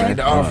 I'm ready to get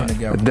the offering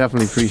together. I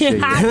definitely appreciate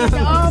it.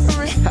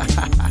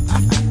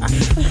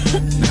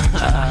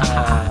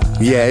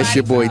 Yeah, it's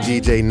your boy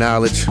DJ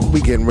Niledge.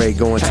 We getting ready to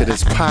go into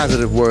this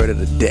positive word of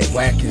the day.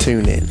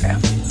 Tune in.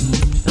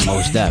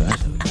 Most definitely.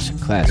 That's a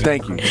classic.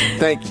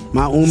 Thank you.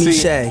 My Umi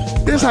say.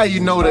 This how you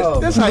know the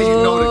growth. That's how you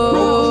know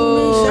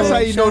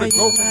the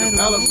growth and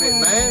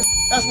development, man.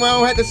 That's why I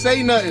don't have to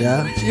say nothing.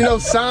 Yeah. You know,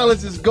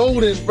 silence is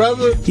golden,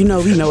 brother. You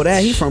know, we know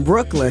that. He from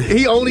Brooklyn.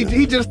 He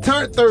just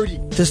turned 30.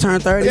 Just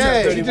turned 30?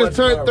 Yeah, he just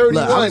turned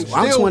 31. Look,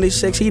 I'm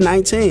 26, he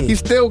 19. He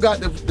still got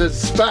the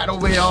spot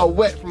over here all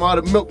wet from all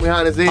the milk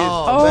behind his ears.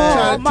 Oh,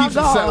 trying to teach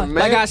him something,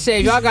 man. Like I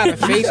said, y'all got a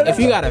face. If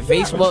you got a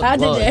Facebook, I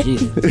did that.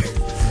 Jesus.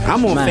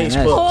 I'm on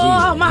Facebook.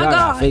 Oh my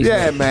God.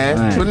 Yeah,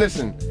 man. But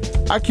listen,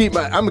 I'm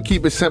gonna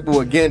keep it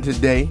simple again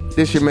today.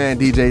 This your man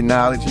DJ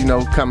Niledge,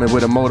 coming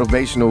with a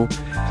motivational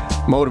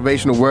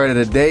word of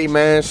the day,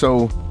 man.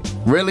 So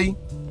really,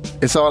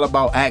 it's all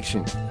about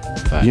action.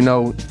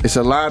 It's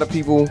a lot of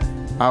people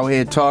out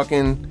here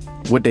talking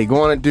what they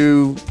gonna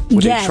do,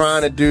 what they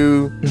trying to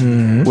do,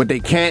 what they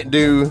can't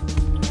do.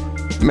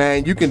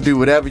 Man, you can do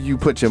whatever you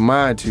put your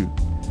mind to.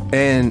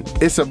 And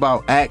it's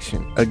about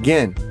action.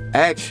 Again,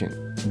 action.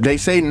 They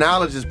say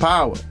knowledge is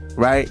power,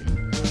 right?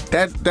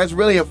 That's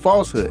really a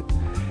falsehood.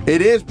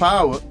 It is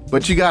power,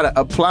 but you gotta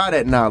apply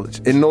that knowledge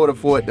in order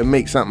for it to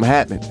make something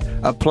happen.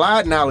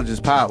 Applied knowledge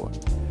is power.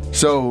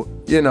 So,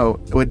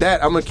 with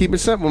that, I'm gonna keep it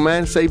simple,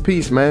 man. Say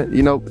peace, man.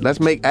 Let's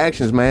make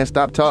actions, man.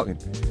 Stop talking.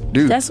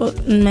 Dude. That's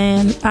what,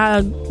 man.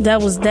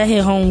 That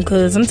hit home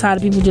because I'm tired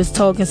of people just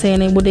talking,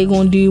 saying what they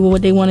gonna do or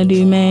what they want to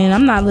do, man.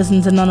 I'm not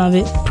listening to none of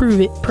it. Prove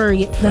it,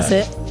 purge it. That's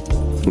it.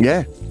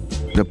 Yeah.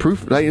 The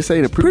proof, like you say,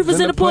 the proof is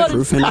in the pudding.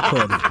 Proof in the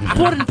pudding.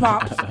 Pudding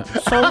pops.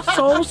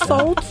 So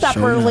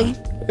separately.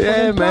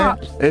 Yeah, man.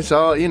 It's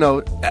all,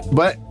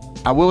 but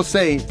I will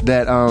say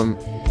that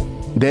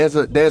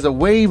there's a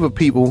wave of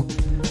people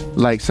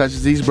like such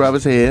as these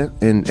brothers here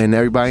and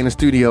everybody in the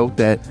studio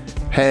that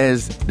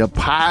has the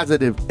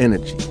positive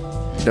energy.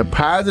 The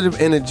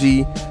positive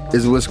energy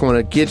is what's going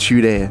to get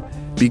you there,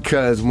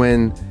 because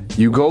when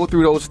you go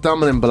through those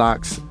stumbling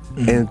blocks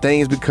and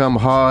things become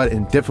hard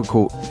and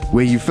difficult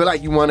where you feel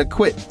like you want to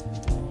quit,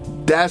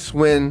 that's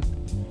when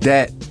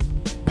that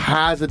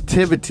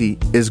positivity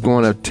is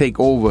going to take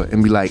over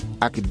and be like,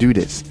 I could do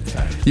this.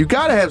 You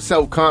got to have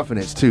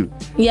self-confidence too.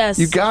 Yes.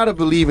 You got to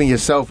believe in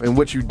yourself and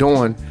what you're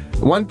doing.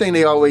 One thing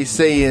they always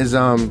say is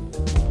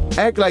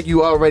act like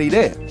you already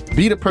there.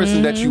 Be the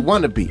person that you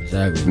want to be,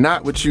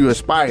 not what you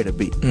aspire to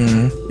be.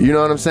 You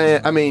know what I'm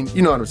saying? I mean,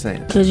 you know what I'm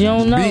saying? Because you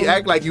don't know.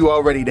 Act like you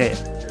already there.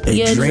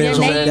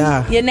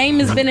 Your name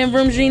has been in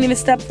rooms you didn't even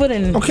step foot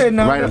in. Okay,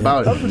 now right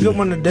about that was a good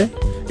one today.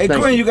 Hey,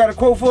 Quinn, you got a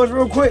quote for us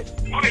real quick?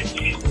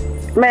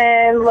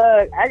 Man,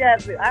 look,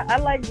 I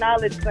like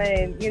Knowledge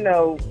saying,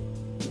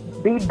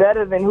 be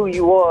better than who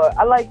you are.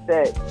 I like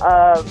that.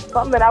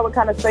 Something that I would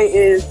kind of say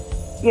is,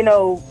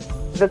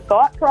 the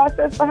thought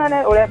process behind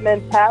that, or that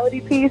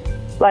mentality piece.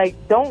 Like,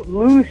 don't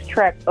lose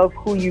track of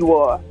who you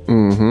are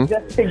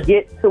just to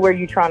get to where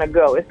you're trying to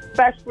go,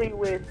 especially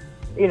with,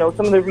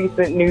 some of the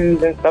recent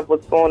news and stuff,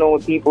 what's going on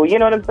with people. You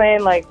know what I'm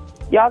saying? Like,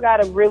 y'all got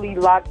to really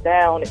lock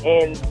down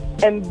and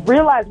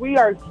realize we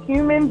are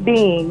human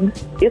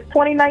beings. It's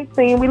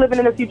 2019. We living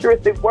in a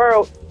futuristic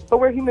world,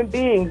 but we're human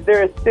beings.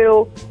 There is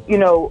still,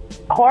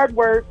 hard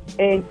work,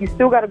 and you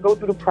still got to go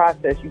through the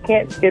process. You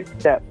can't skip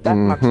steps. That's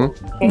my quote.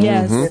 You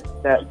can't skip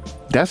steps.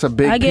 That's a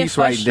big piece right there. I get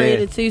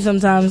frustrated too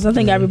sometimes. I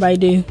think everybody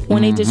do.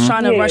 When they just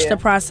trying to rush the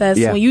process.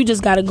 Yeah. When you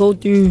just got to go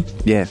through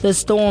the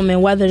storm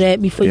and weather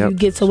that before you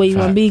get to where you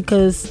want to be.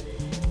 Because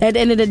at the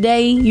end of the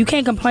day, you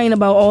can't complain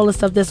about all the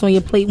stuff that's on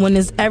your plate when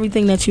it's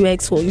everything that you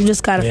asked for. You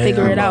just got to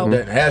figure it out.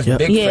 That's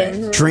big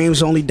facts.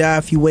 Dreams only die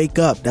if you wake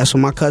up. That's what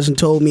my cousin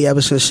told me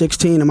ever since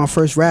 16 in my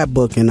first rap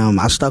book, and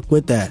I stuck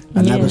with that.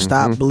 I never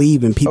stopped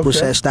believing. People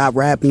said stop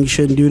rapping, you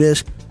shouldn't do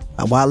this.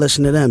 Why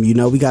listen to them?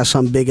 We got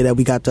something bigger that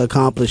we got to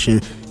accomplish,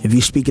 and if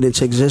you speak it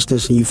into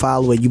existence and you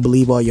follow it, you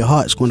believe all your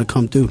heart, it's going to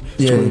come through.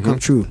 It's going to come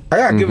true. I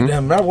gotta give it to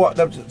him. When I walked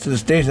up to the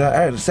stage, I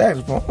heard a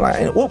saxophone.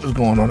 Like, what was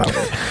going on out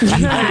there?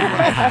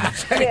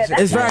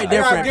 It's very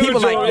different. People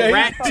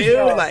rap too.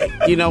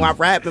 I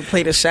rap and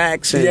play the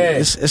sax, and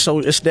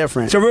it's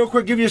different. So real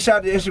quick, give you a shout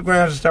out to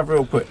Instagrams and stuff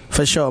real quick.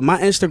 For sure.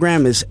 My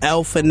Instagram is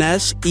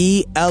Finesse,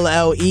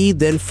 ELLE,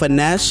 then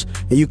Finesse.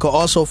 And you can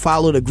also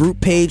follow the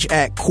group page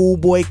at Cool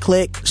Boy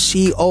Click,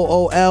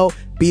 COOLBOY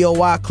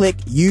Click,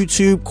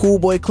 YouTube, Cool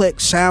Boy Click,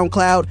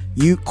 SoundCloud,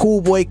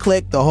 Cool Boy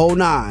Click, the whole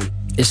 9.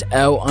 It's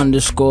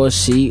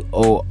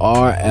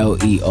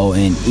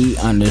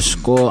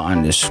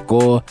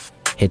L_CORLEONE__.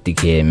 Hit the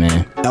kid,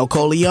 man. El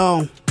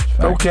Coleon.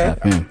 Okay.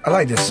 I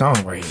like this song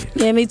right here.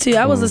 Yeah, me too.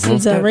 I was listening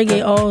to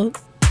reggae all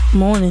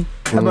morning.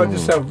 How about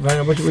yourself,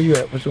 man? Where you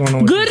at? What's going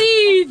on with Good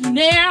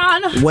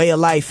evening. Way of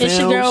Life Films.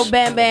 It's your girl,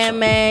 Bam Bam,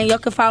 man. Y'all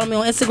can follow me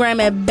on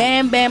Instagram at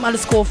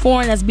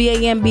BamBam_foreign. That's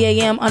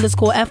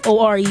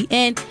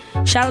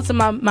BAMBAM_FOREN. Shout out to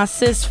my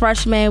sis,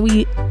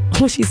 Freshman.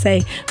 What she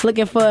say?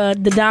 Looking for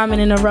the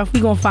diamond in the rough. We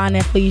gonna find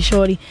that for you,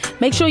 shorty.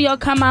 Make sure y'all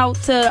come out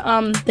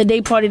to the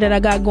day party that I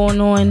got going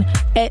on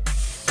at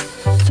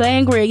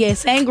Sangria. Yeah,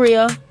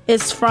 Sangria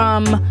is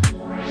from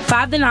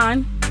 5 to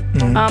 9.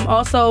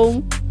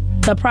 Also,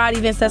 the Pride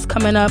events that's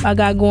coming up, I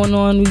got going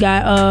on. We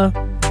got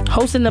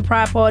hosting the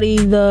Pride party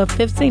the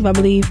 15th, I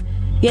believe.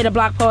 Yeah, the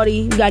block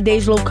party. We got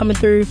Dej Loaf coming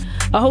through.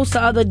 A host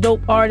of other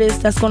dope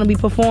artists that's going to be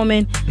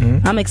performing.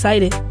 I'm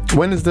excited.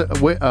 When is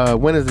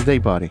the day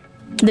party?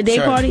 The day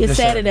party is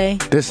Saturday.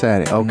 This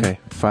Saturday, okay,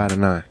 5 to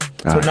 9.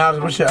 So now,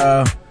 what's your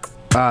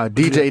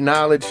DJ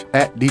Niledge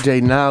at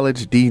DJ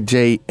Niledge,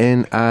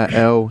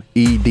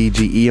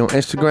 DJNILEDGE on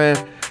Instagram.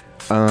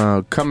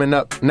 Coming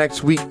up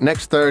next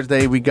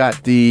Thursday, we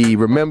got the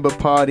Remember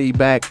Party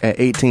back at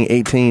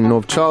 1818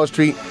 North Charles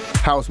Street.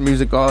 House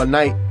music all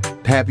night.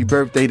 happy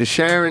birthday to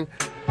Sharon.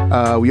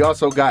 We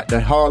also got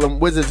the Harlem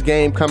Wizards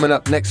game coming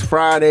up next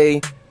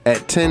Friday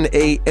at 10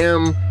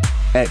 a.m.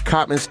 at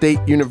Coppin State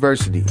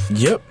University.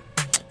 Yep.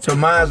 So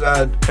mine's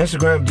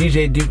Instagram,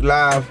 DJ Duke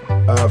Live,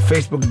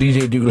 Facebook,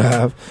 DJ Duke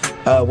Live,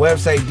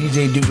 website,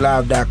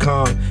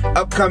 djdukelive.com.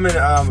 Upcoming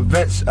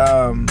events,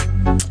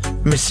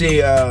 let me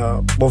see,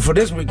 well, for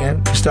this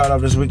weekend, start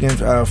off this weekend,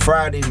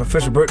 Friday, my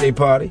official birthday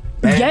party.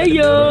 Yeah,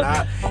 yo.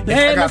 I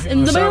got people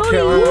from South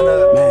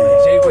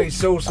Carolina, J-Way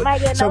Sosa,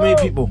 so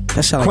many people.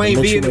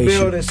 Queen B in the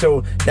building,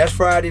 so that's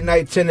Friday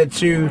night, 10 to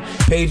 2.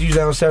 Page use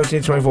on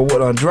 1724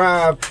 Woodlawn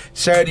Drive.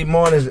 Saturday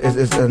morning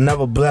is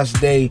another blessed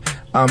day.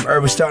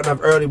 We're starting off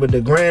early with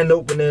the grand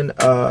opening.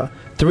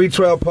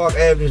 312 Park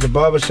Avenue is the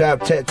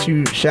barbershop,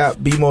 tattoo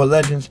shop, Be More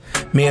Legends.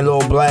 Me and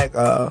Lil Black.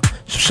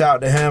 Shout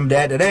out to him.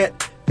 After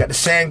that, got the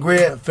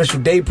Sangria official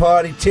day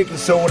party.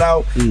 Tickets sold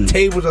out.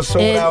 Tables are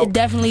sold out. It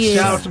definitely is.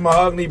 Shout out to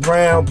Mahogany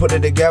Brown. Put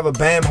it together.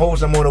 Bam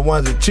hosts. I'm on the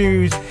ones and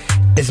twos.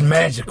 It's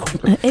magical.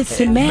 It's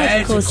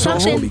magical.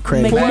 Something be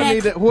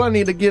crazy. Who I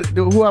need to get?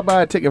 Who I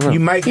buy a ticket from? You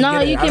might get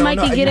No, it. you can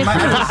Mikey get it first.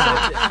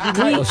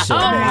 Wait,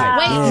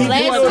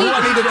 last week.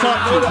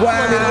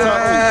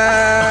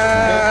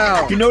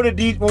 You know the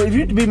D. Well, if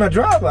you be my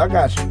driver, I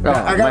got you.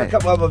 I got a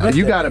couple of events.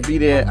 You gotta be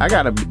there.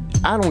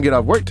 I don't get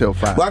off work till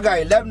 5. Well, I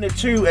got 11 to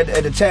 2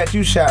 at the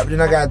tattoo shop.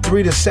 Then I got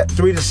 3 to 6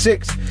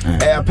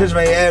 at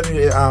Pennsylvania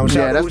Avenue.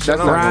 That's not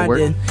gonna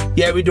work.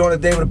 Yeah, we doing a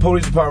thing with the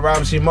police department,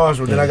 Robert C.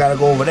 Marshall. Then I gotta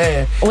go over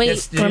there.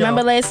 Wait,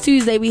 remember last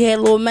Tuesday we had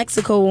Little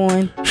Mexico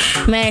on?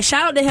 Man,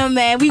 shout out to him,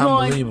 man. We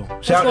going.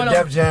 Unbelievable. Shout out to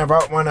Def Jam.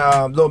 Brought one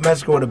Little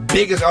Mexico, the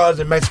biggest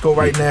artist in Mexico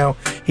right now.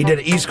 He did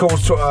an East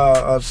Coast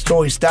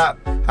story stop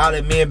out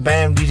at me and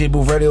Bam DJ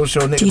Booth Radio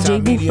Show.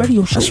 DJ Booth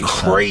Radio Show. That's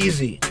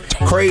crazy.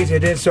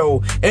 And then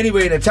so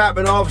anyway, the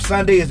topping off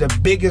Sunday is the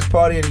biggest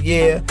party of the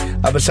year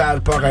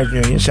besides Park Ice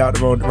Union.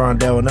 Shout out to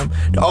Rondell and them.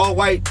 The all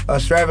white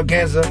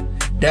extravaganza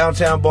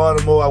downtown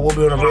Baltimore. I will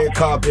be on the red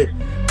carpet.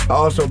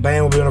 Also,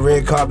 Bam will be on the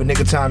red carpet.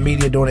 Nicka Time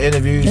Media doing the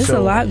interviews. There's a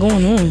lot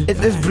going on.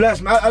 It's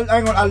blessed, man.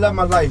 I love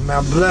my life, man.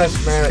 I'm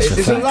blessed, man.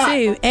 It's a lot.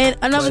 Too. And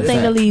another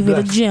thing to leave with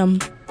the gym.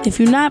 If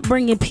you're not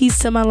bringing peace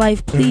to my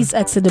life, please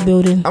exit the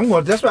building.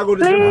 That's why I go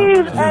to the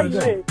gym. Please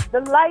exit. The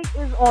light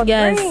is on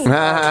green.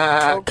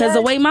 Because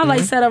the way my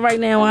light's set up right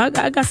now, I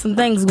got some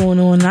things going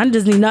on. I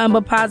just need nothing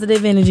but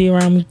positive energy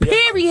around me.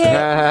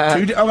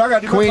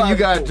 Period. Queen, you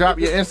gotta drop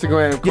your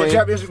Instagram, Queen. Yeah,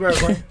 drop your Instagram,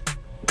 Queen.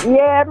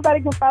 Yeah,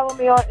 everybody can follow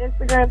me on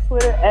Instagram,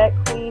 Twitter at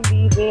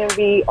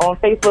QueenBDMV. On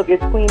Facebook,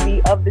 it's Queen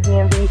B of the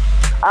DMV.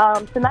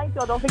 Tonight,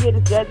 y'all, don't forget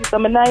it's Jazzy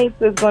Summer Nights.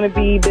 There's going to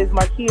be Biz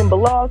Marquis and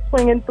Bilal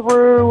swinging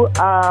through.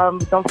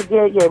 Don't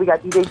forget, we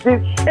got DJ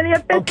Duke. And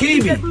the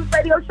official Booth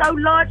Radio Show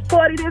launch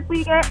party this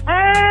weekend.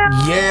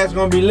 Yeah, it's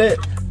going to be lit.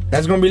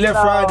 That's going to be lit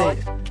Friday.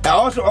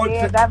 Also,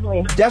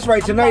 definitely. That's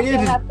right, tonight is.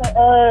 My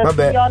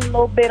bad. Y'all in a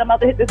little bit. I'm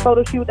about to hit this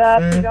photo shoot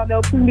up. Y'all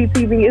know Queen B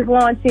TV is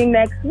launching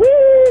next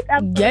week.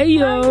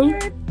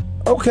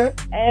 Okay.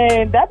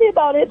 And that'd be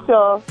about it,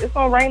 y'all. It's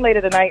gonna rain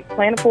later tonight.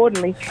 Plan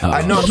accordingly.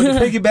 I know, but to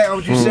piggyback on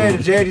what you said,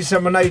 the Jazzy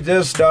Summer Night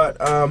does start.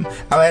 I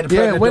had the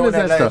pleasure of doing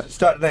that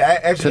start today. I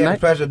actually had the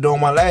pleasure of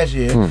doing one last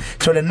year.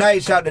 So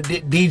tonight, shout out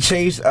to D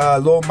Chase,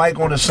 Lil Mike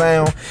on the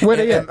sound. Where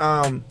they at?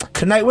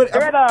 Tonight, we're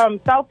at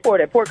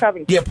Southport at Port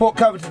Covington. Yeah, Port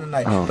Covington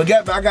tonight. But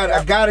I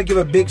gotta give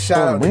a big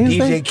shout out to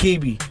DJ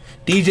Keeby.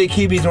 DJ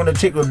Keeby's on the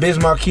tick with Biz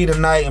Marquis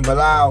tonight and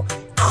Bilal.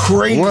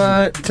 Crazy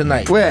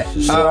tonight. Where?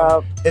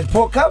 It's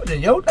Port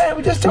Covington, yo. Damn,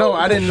 we just told No,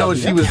 I didn't know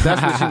that's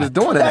what she was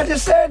doing. I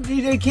just said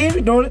DJ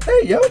Keeby doing the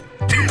thing, yo.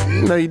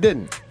 No, you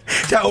didn't.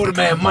 Tell owe the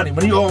man money.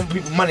 When you owe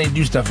people money,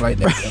 do stuff like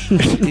that.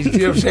 You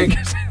see what I'm saying?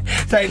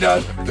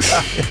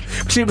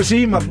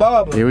 See, my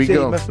barber. Here we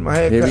go. My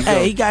haircut.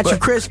 Hey, he got you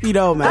crispy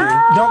though,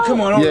 man. Don't come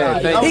on.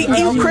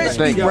 He's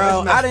crispy,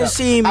 bro. I didn't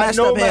see him messed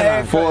up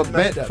hair. For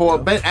a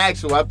bent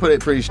axle, I put it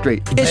pretty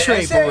straight. It's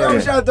straight for real.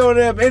 I'm trying to throw it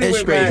up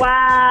anyway, man.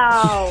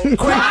 Wow.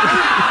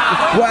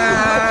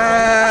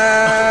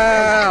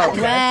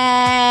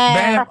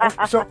 Bam.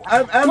 So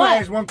I'm gonna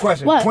ask one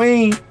question. What?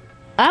 Queen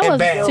and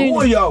Bam. Who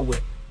are y'all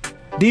with?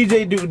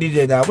 DJ Duke,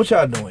 DJ Now. What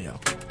y'all doing, y'all?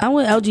 I'm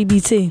with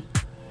LGBT.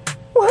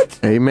 What?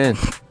 Amen.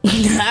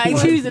 I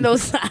ain't choosing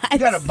those sides. You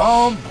got a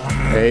bomb?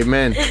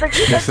 Amen.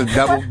 It's a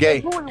double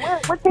gay.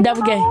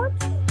 Double gay.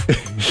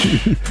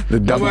 The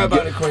double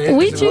gay.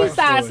 We choose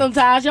sides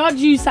sometimes. Y'all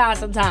choose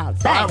sides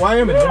sometimes. Why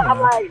am I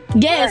Gemini?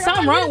 Yeah,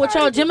 something wrong with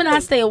y'all. Gemini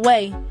stay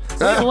away.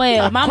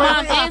 Well, my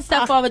mom and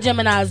stepfather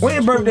Geminis. When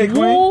your birthday,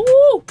 Queen? Woo.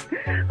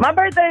 My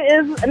birthday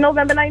is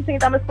November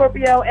 19th. I'm a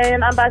Scorpio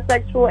and I'm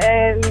bisexual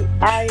and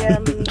I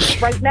am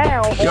right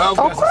now.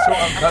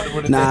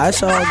 Nah,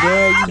 it's all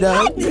good.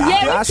 You know,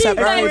 I accept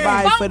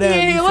everybody for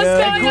them. You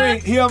feel?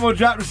 He almost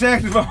dropped the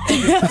saxophone.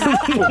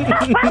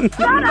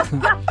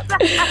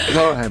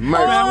 Lord have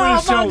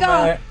mercy.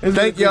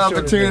 Thank y'all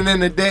for tuning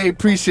in today.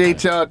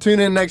 Appreciate y'all. Tune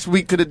in next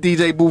week to the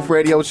DJ Booth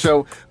Radio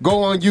Show.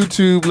 Go on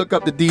YouTube, look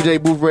up the DJ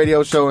Booth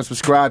Radio Show and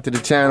subscribe to the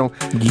channel.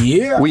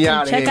 Yeah. We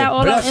out of here. Check out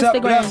all our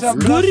Instagrams.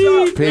 Goodie.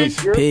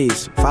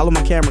 Peace. Follow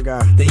my camera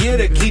guy. The year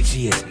that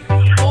Geechee is.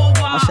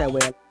 I said,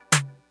 well.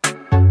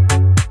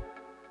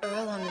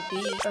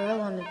 beat.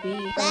 Earl on the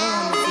beat. Earl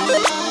on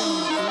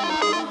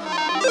the beat.